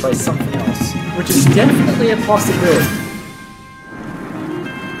distracted by something else, which is definitely a possibility.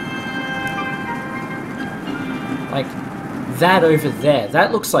 that over there.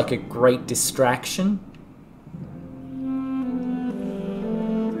 That looks like a great distraction.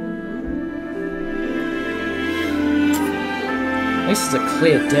 This is a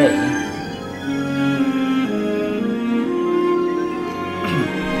clear day.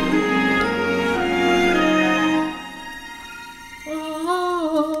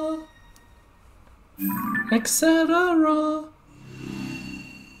 Etc.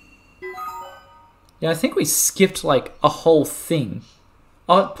 Yeah, I think we skipped like a whole thing.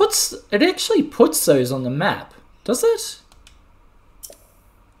 Oh, it actually puts those on the map, does it?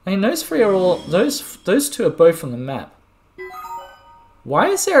 I mean, those three are all those two are both on the map. Why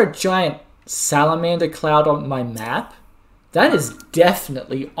is there a giant salamander cloud on my map? That is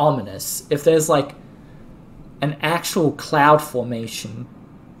definitely ominous. If there's like an actual cloud formation.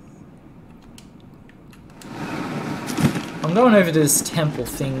 I'm going over to this temple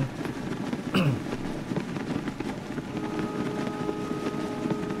thing.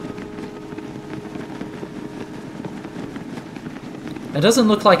 It doesn't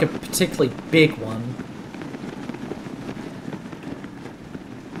look like a particularly big one.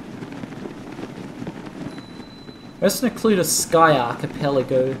 Let's include a sky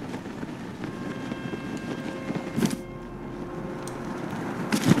archipelago.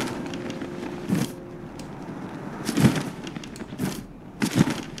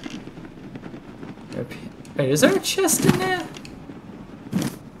 Wait, is there a chest in there?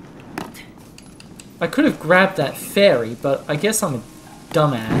 I could have grabbed that fairy, but I guess I'm a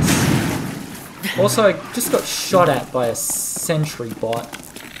dumbass. Also, I just got shot at by a sentry bot.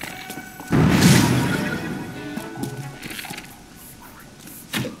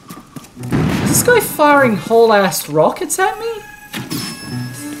 Is this guy firing whole-ass rockets at me?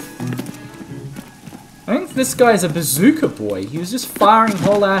 I think this guy's a bazooka boy. He was just firing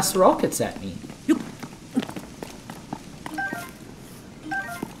whole-ass rockets at me.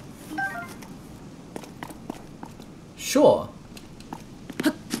 Sure.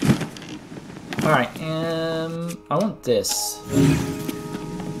 Alright, I want this.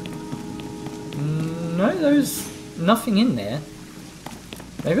 No, there's nothing in there.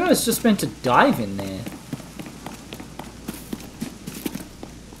 Maybe I was just meant to dive in there.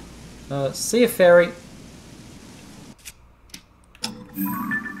 See a fairy.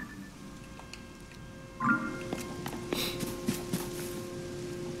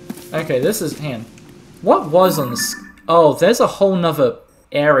 Okay, this is... hang on. What was on this... Oh, there's a whole nother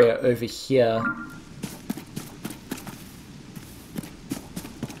area over here.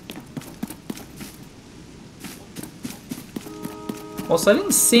 Also, I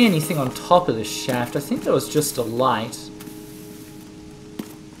didn't see anything on top of this shaft. I think there was just a light.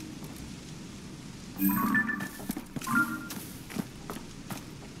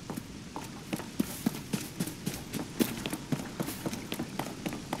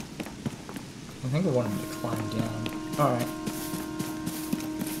 I think I wanted to climb down. Alright.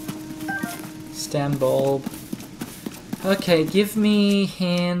 Stem bulb. Okay, give me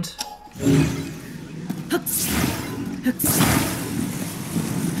hand.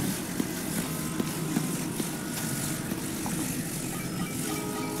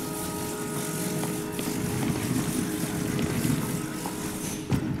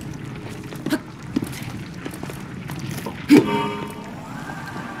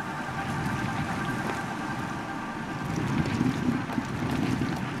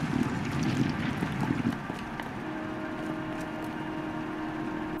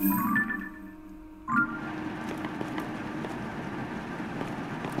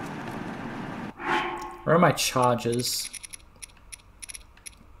 Where are my charges?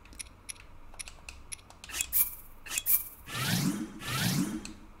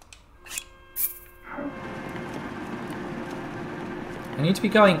 I need to be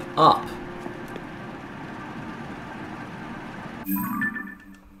going up.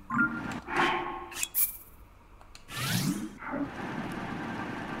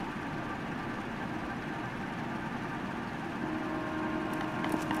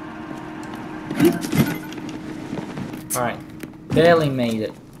 Alright, barely made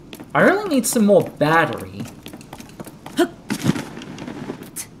it. I really need some more battery.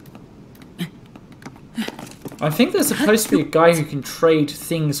 I think there's supposed to be a guy who can trade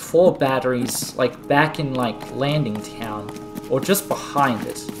things for batteries, like back in like Landing Town, or just behind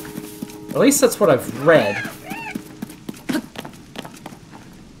it. At least that's what I've read.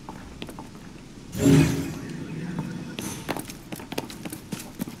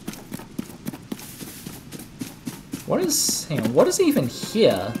 Hang on, what is even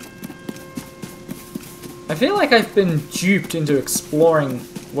here? I feel like I've been duped into exploring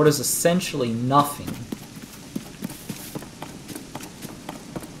what is essentially nothing.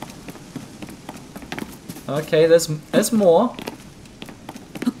 Okay, there's more.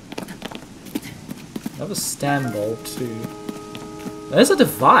 Another stand ball too. There's a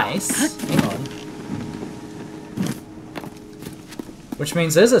device. Hang on. Which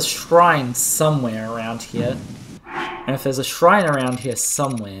means there's a shrine somewhere around here. And if there's a shrine around here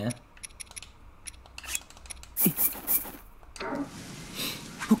somewhere...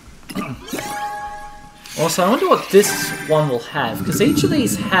 Also, I wonder what this one will have, because each of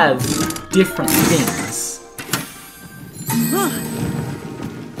these have different things.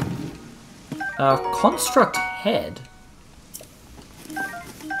 Construct head.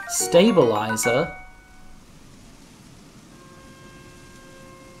 Stabilizer.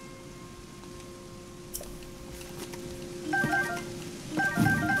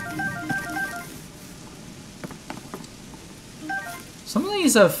 Some of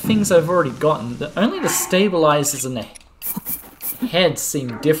these are things I've already gotten. Only the stabilizers and the head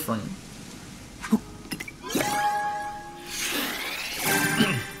seem different.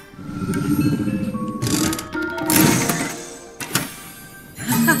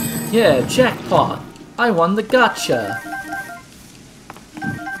 Yeah, jackpot! I won the gacha!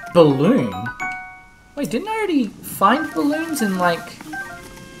 Balloon? Wait, didn't I already find balloons in, like,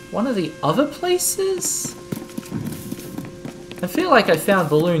 one of the other places? I feel like I found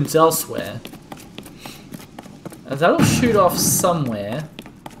balloons elsewhere. That'll shoot off somewhere.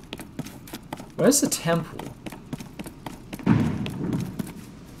 Where's the temple?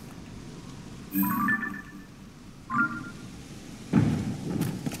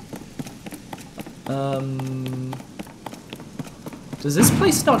 Does this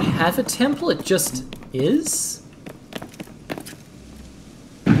place not have a temple? It just is?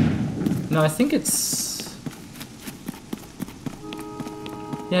 No, I think it's...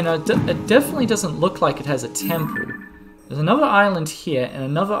 Yeah, no, it definitely doesn't look like it has a temple. There's another island here, and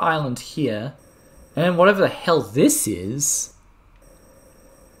another island here. And whatever the hell this is...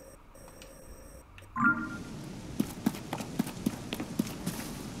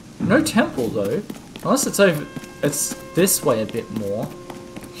 No temple, though. Unless it's over... It's this way a bit more.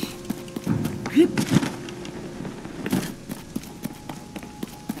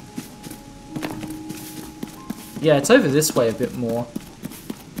 Yeah, it's over this way a bit more.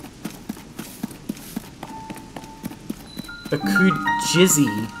 Ukoojisi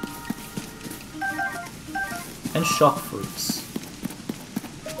and shock fruits.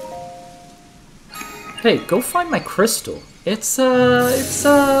 Hey, go find my crystal. It's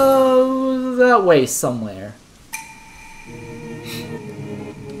that way somewhere.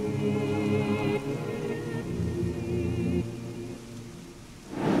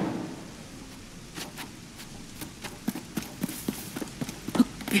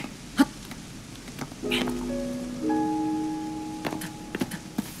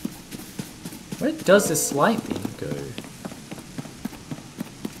 Where does this light beam go?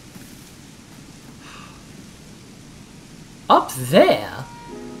 Up there?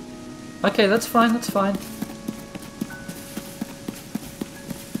 Okay, that's fine, that's fine.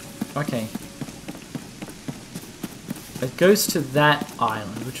 Okay. It goes to that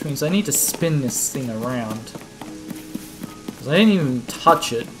island, which means I need to spin this thing around. Because I didn't even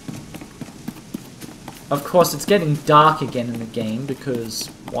touch it. Of course, it's getting dark again in the game, because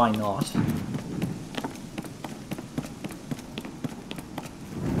why not?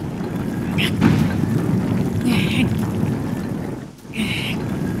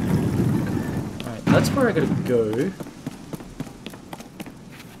 Alright, that's where I gotta go.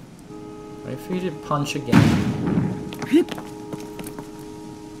 Wait for you to punch again.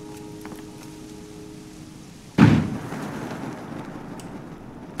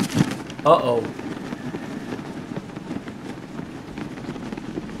 Uh-oh.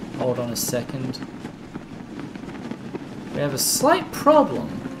 Hold on a second. We have a slight problem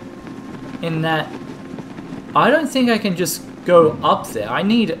in that I don't think I can just go up there. I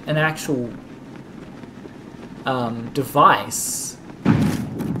need an actual device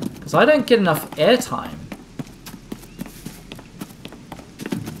because I don't get enough airtime.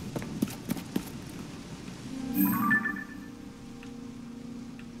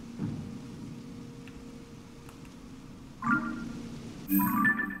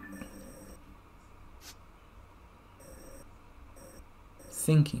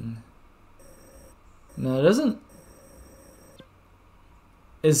 Thinking. No, it doesn't.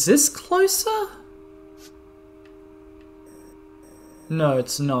 Is this closer? No,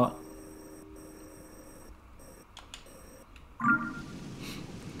 it's not.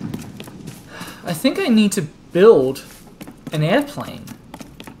 I think I need to build an airplane.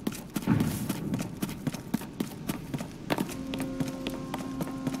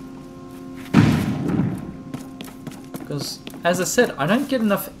 as I said, I don't get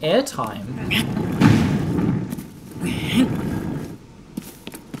enough airtime.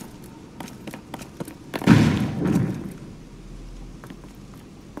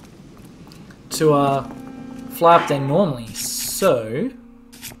 To fly up there normally, so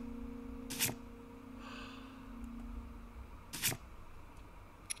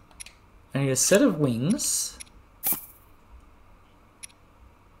I need a set of wings.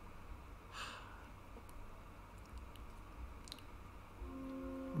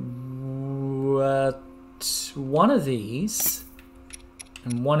 One of these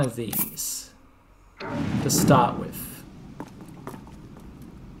and one of these to start with.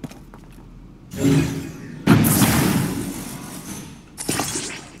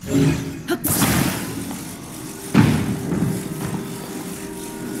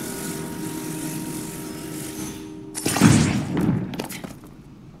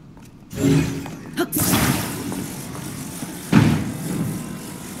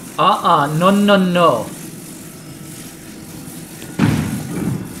 No, no, no.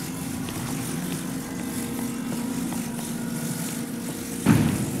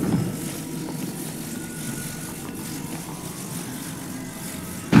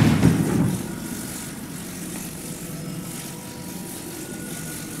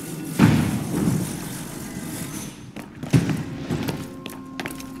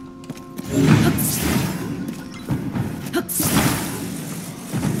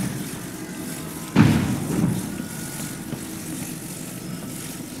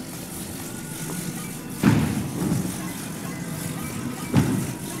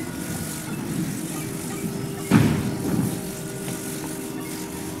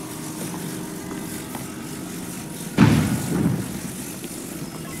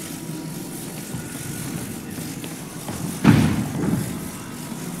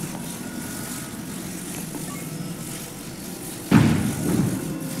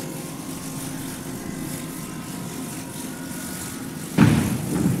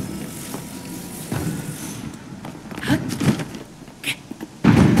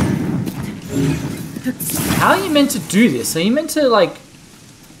 How are you meant to do this? Are you meant to, like,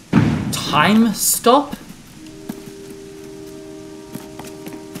 time stop?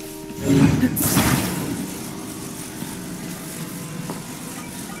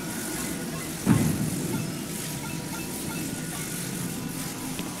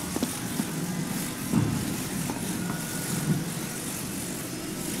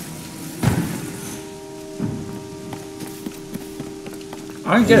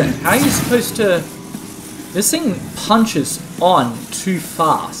 I don't get it. How are you supposed to... This thing punches on too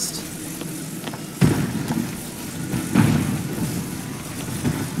fast.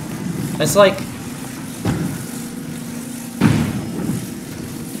 It's like...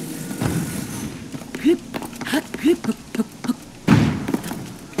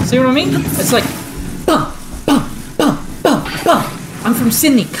 See what I mean? It's like... Bum, bum, bum, bum, bum. I'm from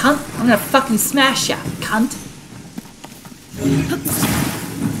Sydney, cunt. I'm gonna fucking smash ya, cunt.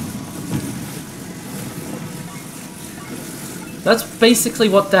 That's basically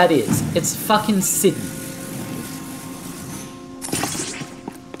what that is. It's fucking Sydney.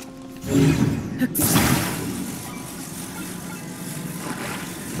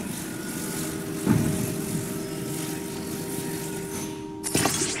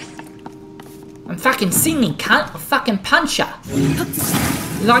 I'm fucking Sydney, cunt. I'll fucking punch ya.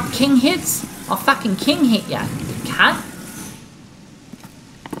 You like king hits? I'll fucking king hit ya, you cunt.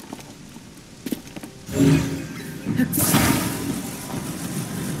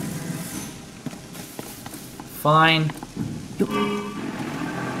 Fine.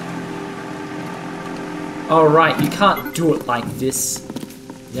 Alright, you can't do it like this.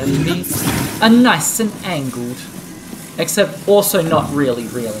 You have to be nice and angled. Except also not really.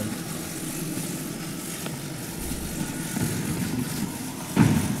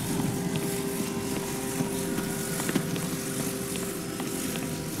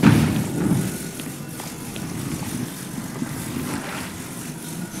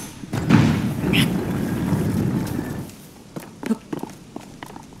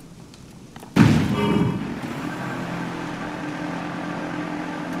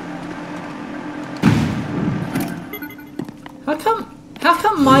 How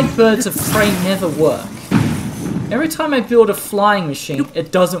come my birds of prey never work? Every time I build a flying machine,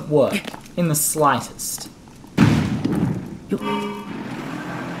 it doesn't work in the slightest.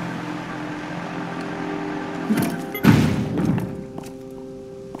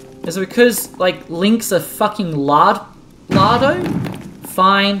 Is it because, like, Link's a fucking lardo?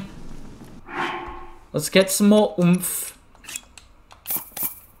 Fine. Let's get some more oomph.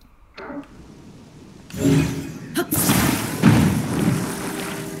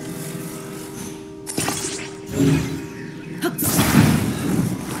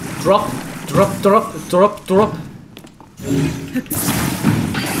 Drop, drop, drop, drop, drop.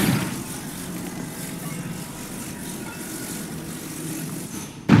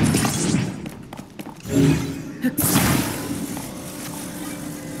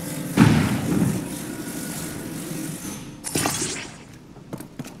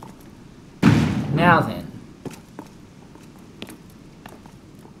 Now then.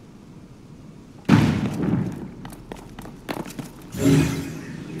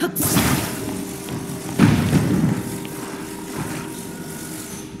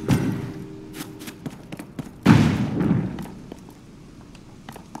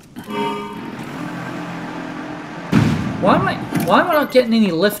 Why am I not getting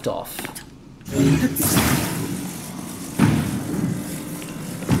any lift off?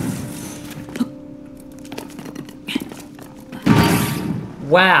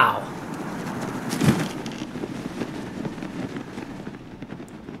 Wow.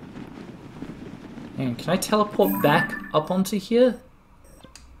 And can I teleport back up onto here?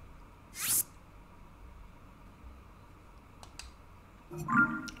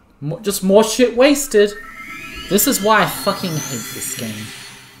 Just more shit wasted. This is why I fucking hate this game.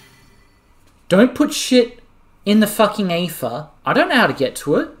 Don't put shit in the fucking Aether. I don't know how to get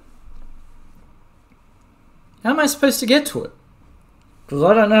to it. How am I supposed to get to it? Because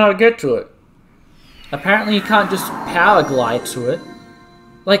I don't know how to get to it. Apparently you can't just power glide to it.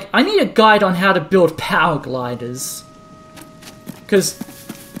 Like, I need a guide on how to build power gliders. Because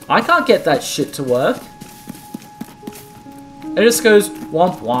I can't get that shit to work. It just goes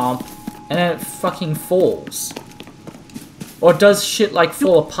womp womp, and then it fucking falls. Or does shit like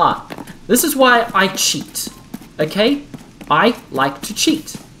fall apart. This is why I cheat. Okay? I like to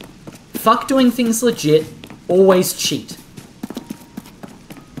cheat. Fuck doing things legit. Always cheat.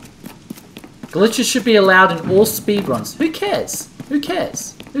 Glitches should be allowed in all speedruns. Who cares? Who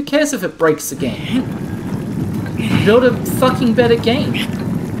cares? Who cares if it breaks the game? Build a fucking better game.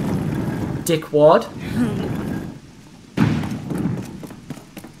 Dickwad.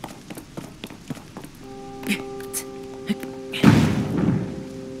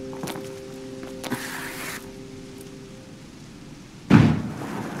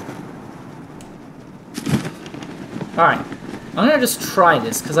 Alright, I'm gonna just try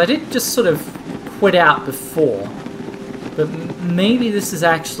this, because I did just sort of quit out before. But maybe this is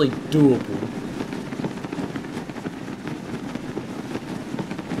actually doable.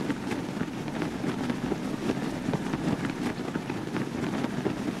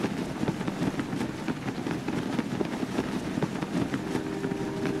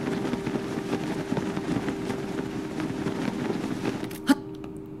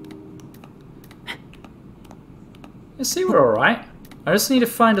 You see, we're alright. I just need to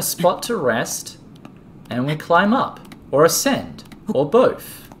find a spot to rest, and we climb up, or ascend, or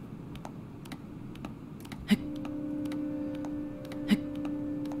both.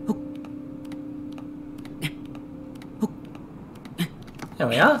 There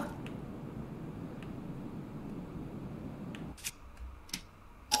we are.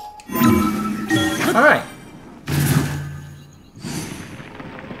 Alright.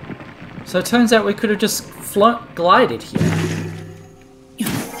 So it turns out we could have just glided here.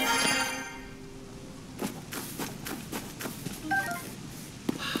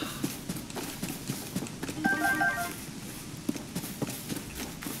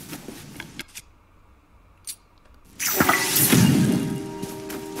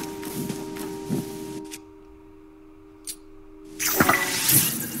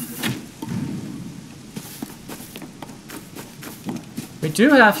 We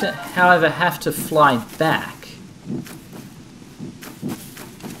do have to, however, have to fly back.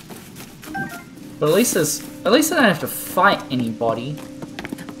 But at least I don't have to fight anybody.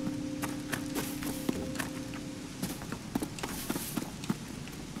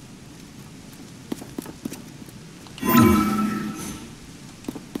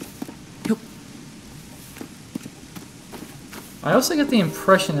 I also get the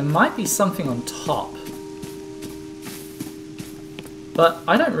impression there might be something on top. But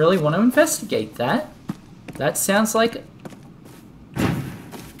I don't really want to investigate that. That sounds like...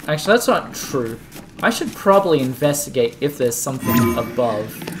 Actually, that's not true. I should probably investigate if there's something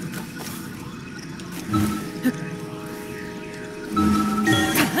above.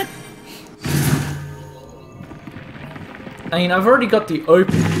 I mean, I've already got the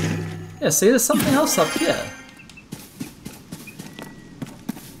open. Yeah, see, there's something else up here.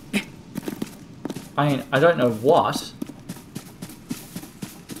 I mean, I don't know what.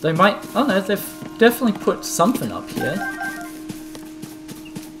 They might... Oh no, they've definitely put something up here.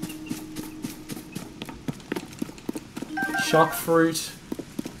 shock fruit.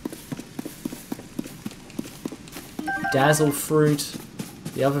 Dazzle fruit.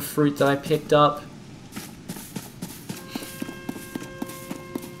 The other fruit that I picked up.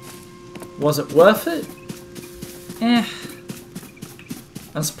 Was it worth it? Eh.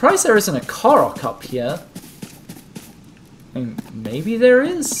 I'm surprised there isn't a Korok up here. I mean, maybe there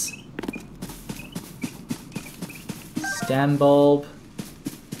is? Stan bulb.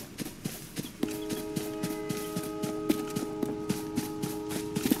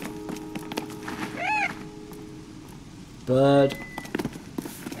 Bird.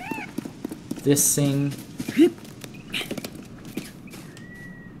 This thing.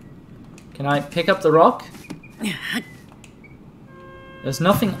 Can I pick up the rock? There's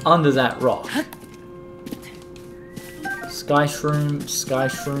nothing under that rock. Sky shroom, sky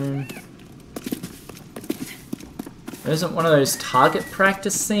shroom. There isn't one of those target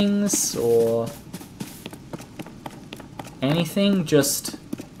practice things or anything, just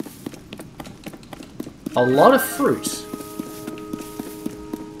a lot of fruit.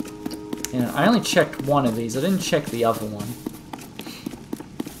 And I only checked one of these, I didn't check the other one.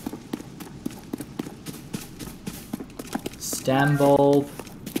 Stan bulb.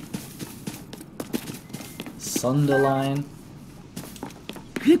 Sunderline.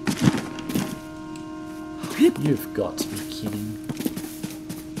 You've got to be kidding.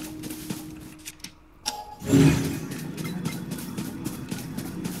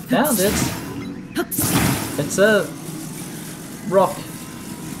 Found it. It's a rock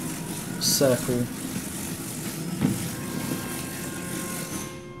circle.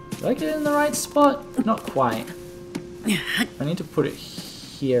 Did I get it in the right spot? Not quite. I need to put it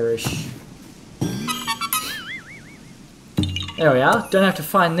here-ish. There we are. Don't have to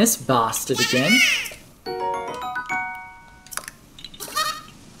find this bastard again.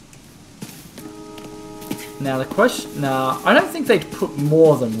 Now the question... No, I don't think they'd put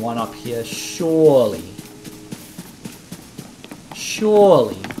more than one up here. Surely.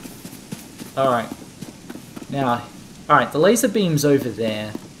 Surely. Alright. Now... Alright, the laser beam's over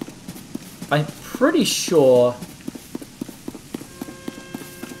there. I'm pretty sure...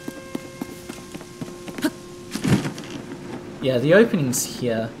 Yeah, the opening's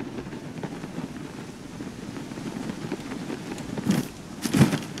here.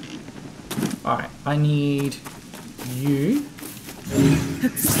 Alright, I need you.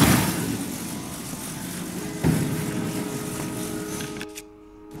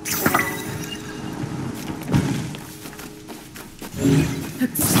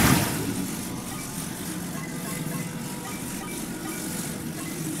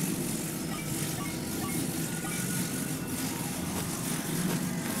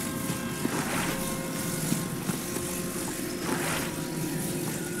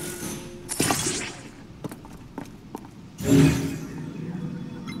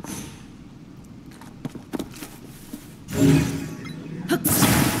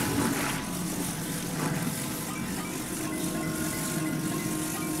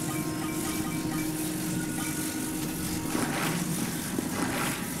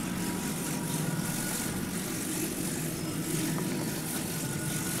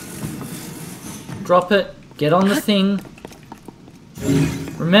 Drop it, get on the thing.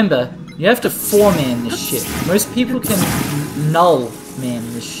 Remember, you have to 4-man this shit. Most people can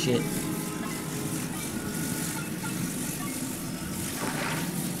null-man this shit.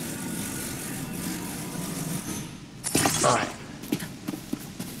 Alright.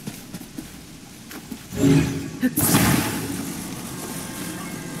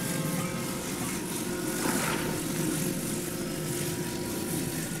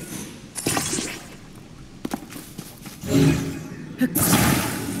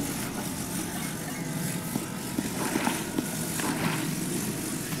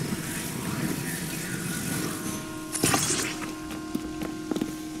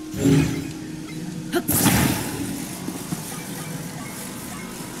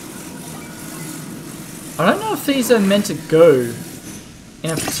 I don't know if these are meant to go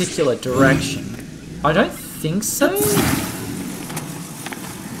in a particular direction. I don't think so.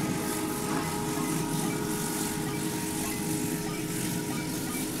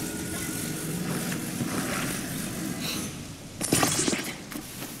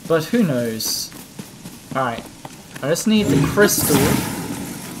 But who knows? Alright. I just need the crystal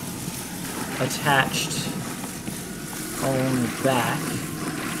attached on the back.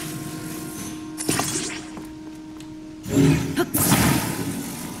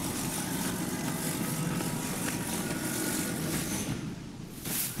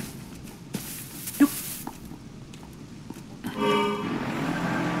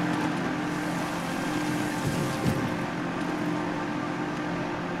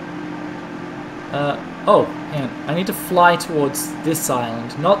 Oh, hang on. I need to fly towards this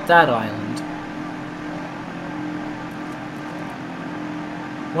island, not that island.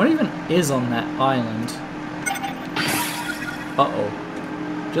 What even is on that island? Uh-oh.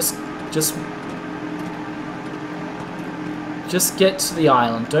 Just get to the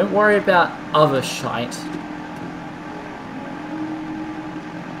island. Don't worry about other shite.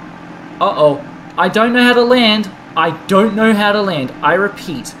 Uh-oh. I don't know how to land. I don't know how to land. I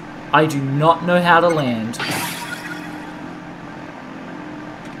repeat, I do not know how to land.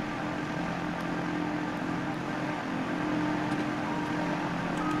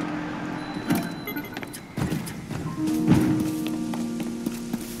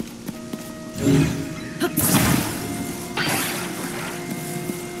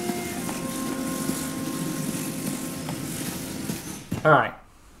 Alright.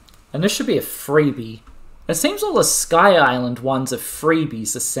 And this should be a freebie. It seems all the Sky Island ones are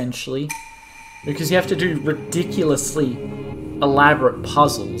freebies, essentially. Because you have to do ridiculously elaborate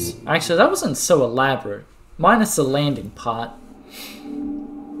puzzles. Actually, that wasn't so elaborate. Minus the landing part.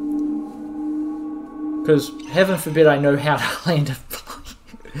 Because, heaven forbid I know how to land a plane.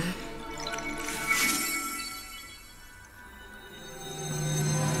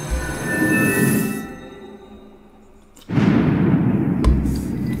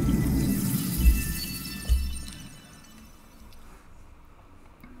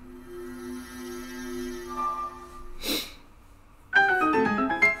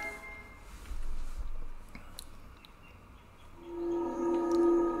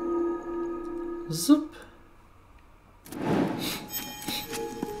 Zoop.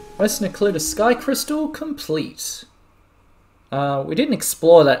 Western Occluded Sky Crystal complete. We didn't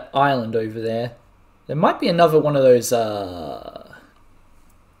explore that island over there. There might be another one of those,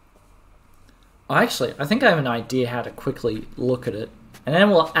 Actually, I think I have an idea how to quickly look at it. And then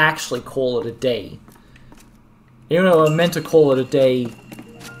we'll actually call it a day. Even though we're meant to call it a day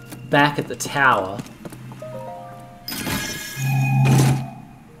back at the tower.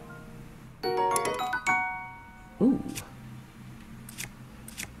 Ooh.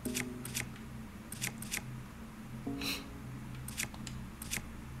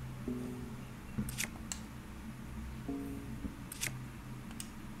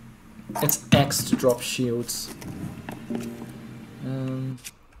 It's X to drop shields.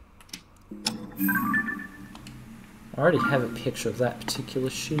 I already have a picture of that particular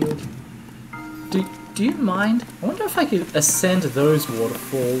shield. Do you mind? I wonder if I could ascend those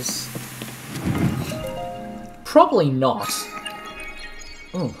waterfalls. Probably not.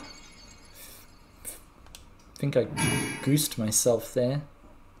 Oh. I think I goosed myself there.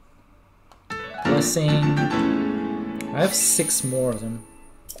 Blessing. I have 6 more of them.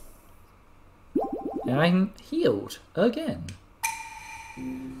 And I'm healed again.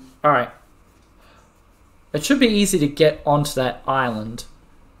 Alright. It should be easy to get onto that island.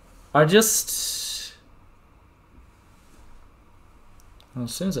 As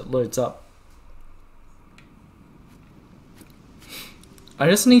soon as it loads up. I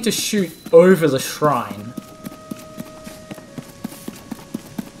just need to shoot over the shrine.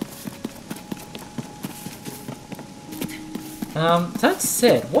 That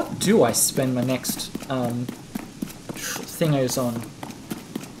said, what do I spend my next thingos on?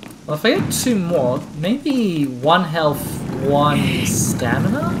 Well, if I get 2 more, maybe 1 health, 1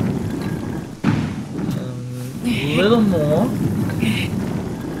 stamina? A little more.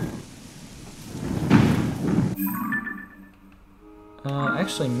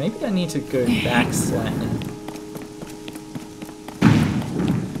 Actually, maybe I need to go back slightly.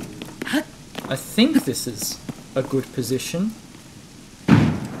 I think this is a good position.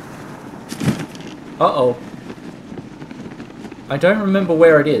 Uh-oh. I don't remember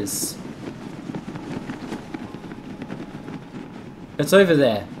where it is. It's over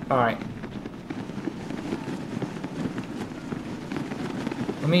there. Alright.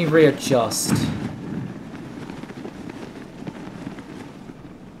 Let me readjust.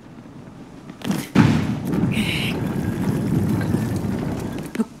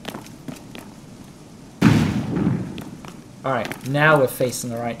 Alright, now we're facing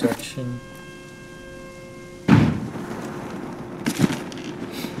the right direction.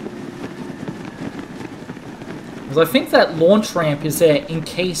 Because I think that launch ramp is there in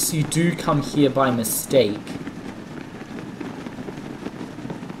case you do come here by mistake.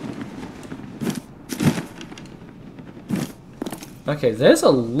 Okay, there's a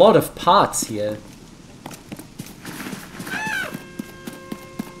lot of parts here.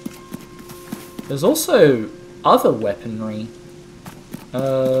 There's also other weaponry.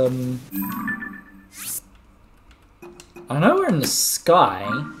 I know we're in the sky.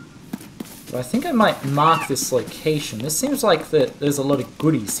 But I think I might mark this location. This seems like there's a lot of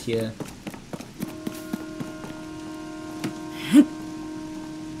goodies here.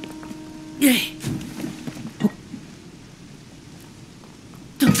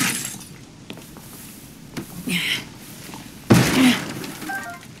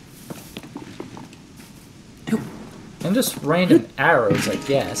 And just random arrows, I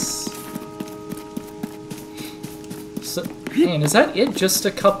guess. So, man, is that it? Just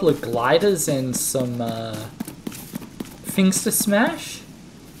a couple of gliders and some things to smash?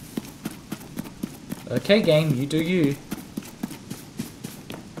 Okay, game, you do you.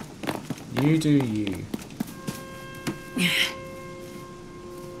 You do you.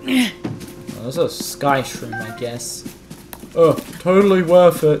 Oh, there's a sky shroom, I guess. Oh, totally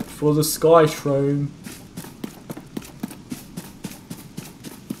worth it for the sky shroom.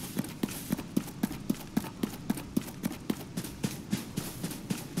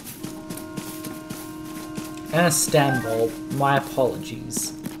 And a stand bulb. My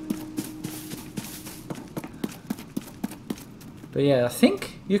apologies. But yeah, I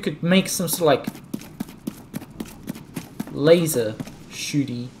think you could make some sort of like laser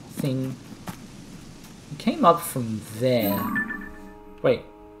shooty thing. It came up from there. Wait,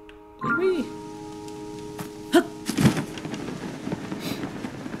 did we?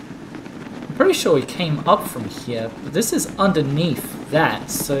 I'm pretty sure we came up from here, but this is underneath that,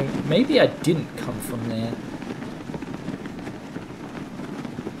 so maybe I didn't come from there.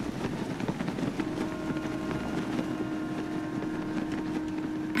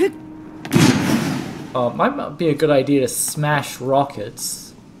 Oh, it might be a good idea to smash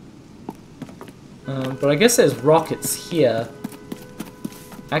rockets. But I guess there's rockets here.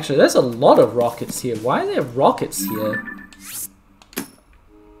 Actually, there's a lot of rockets here. Why are there rockets here?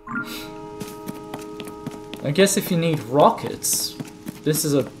 I guess if you need rockets, this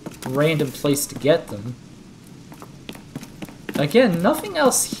is a random place to get them. Again, nothing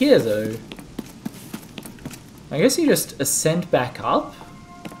else here though. I guess you just ascend back up?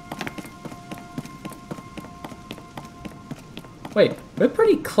 Wait, we're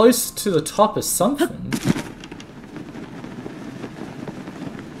pretty close to the top of something.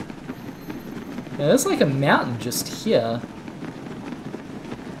 Yeah, there's like a mountain just here.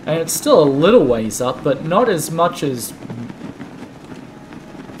 And it's still a little ways up, but not as much as...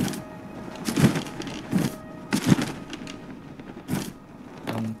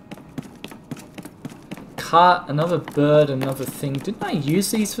 Cart, another bird, another thing. Didn't I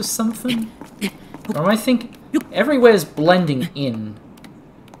use these for something? Or am I thinking... Everywhere's blending in.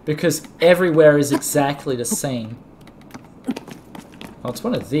 Because everywhere is exactly the same. Oh, it's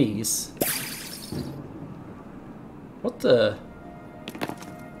one of these. What the...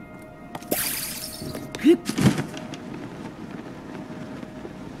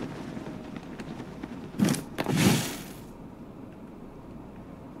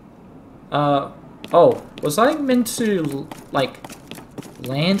 Oh, was I meant to, like,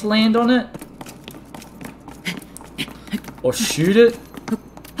 land on it? Or shoot it?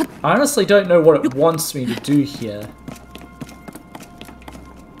 I honestly don't know what it wants me to do here.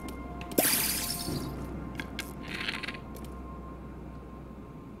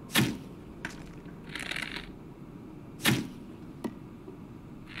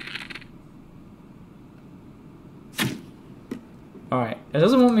 Alright, it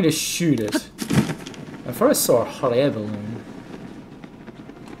doesn't want me to shoot it. I thought I saw a hot air balloon.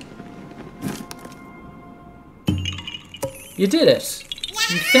 You did it!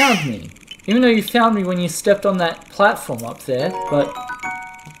 You found me! Even though you found me when you stepped on that platform up there, but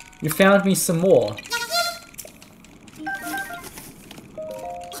you found me some more.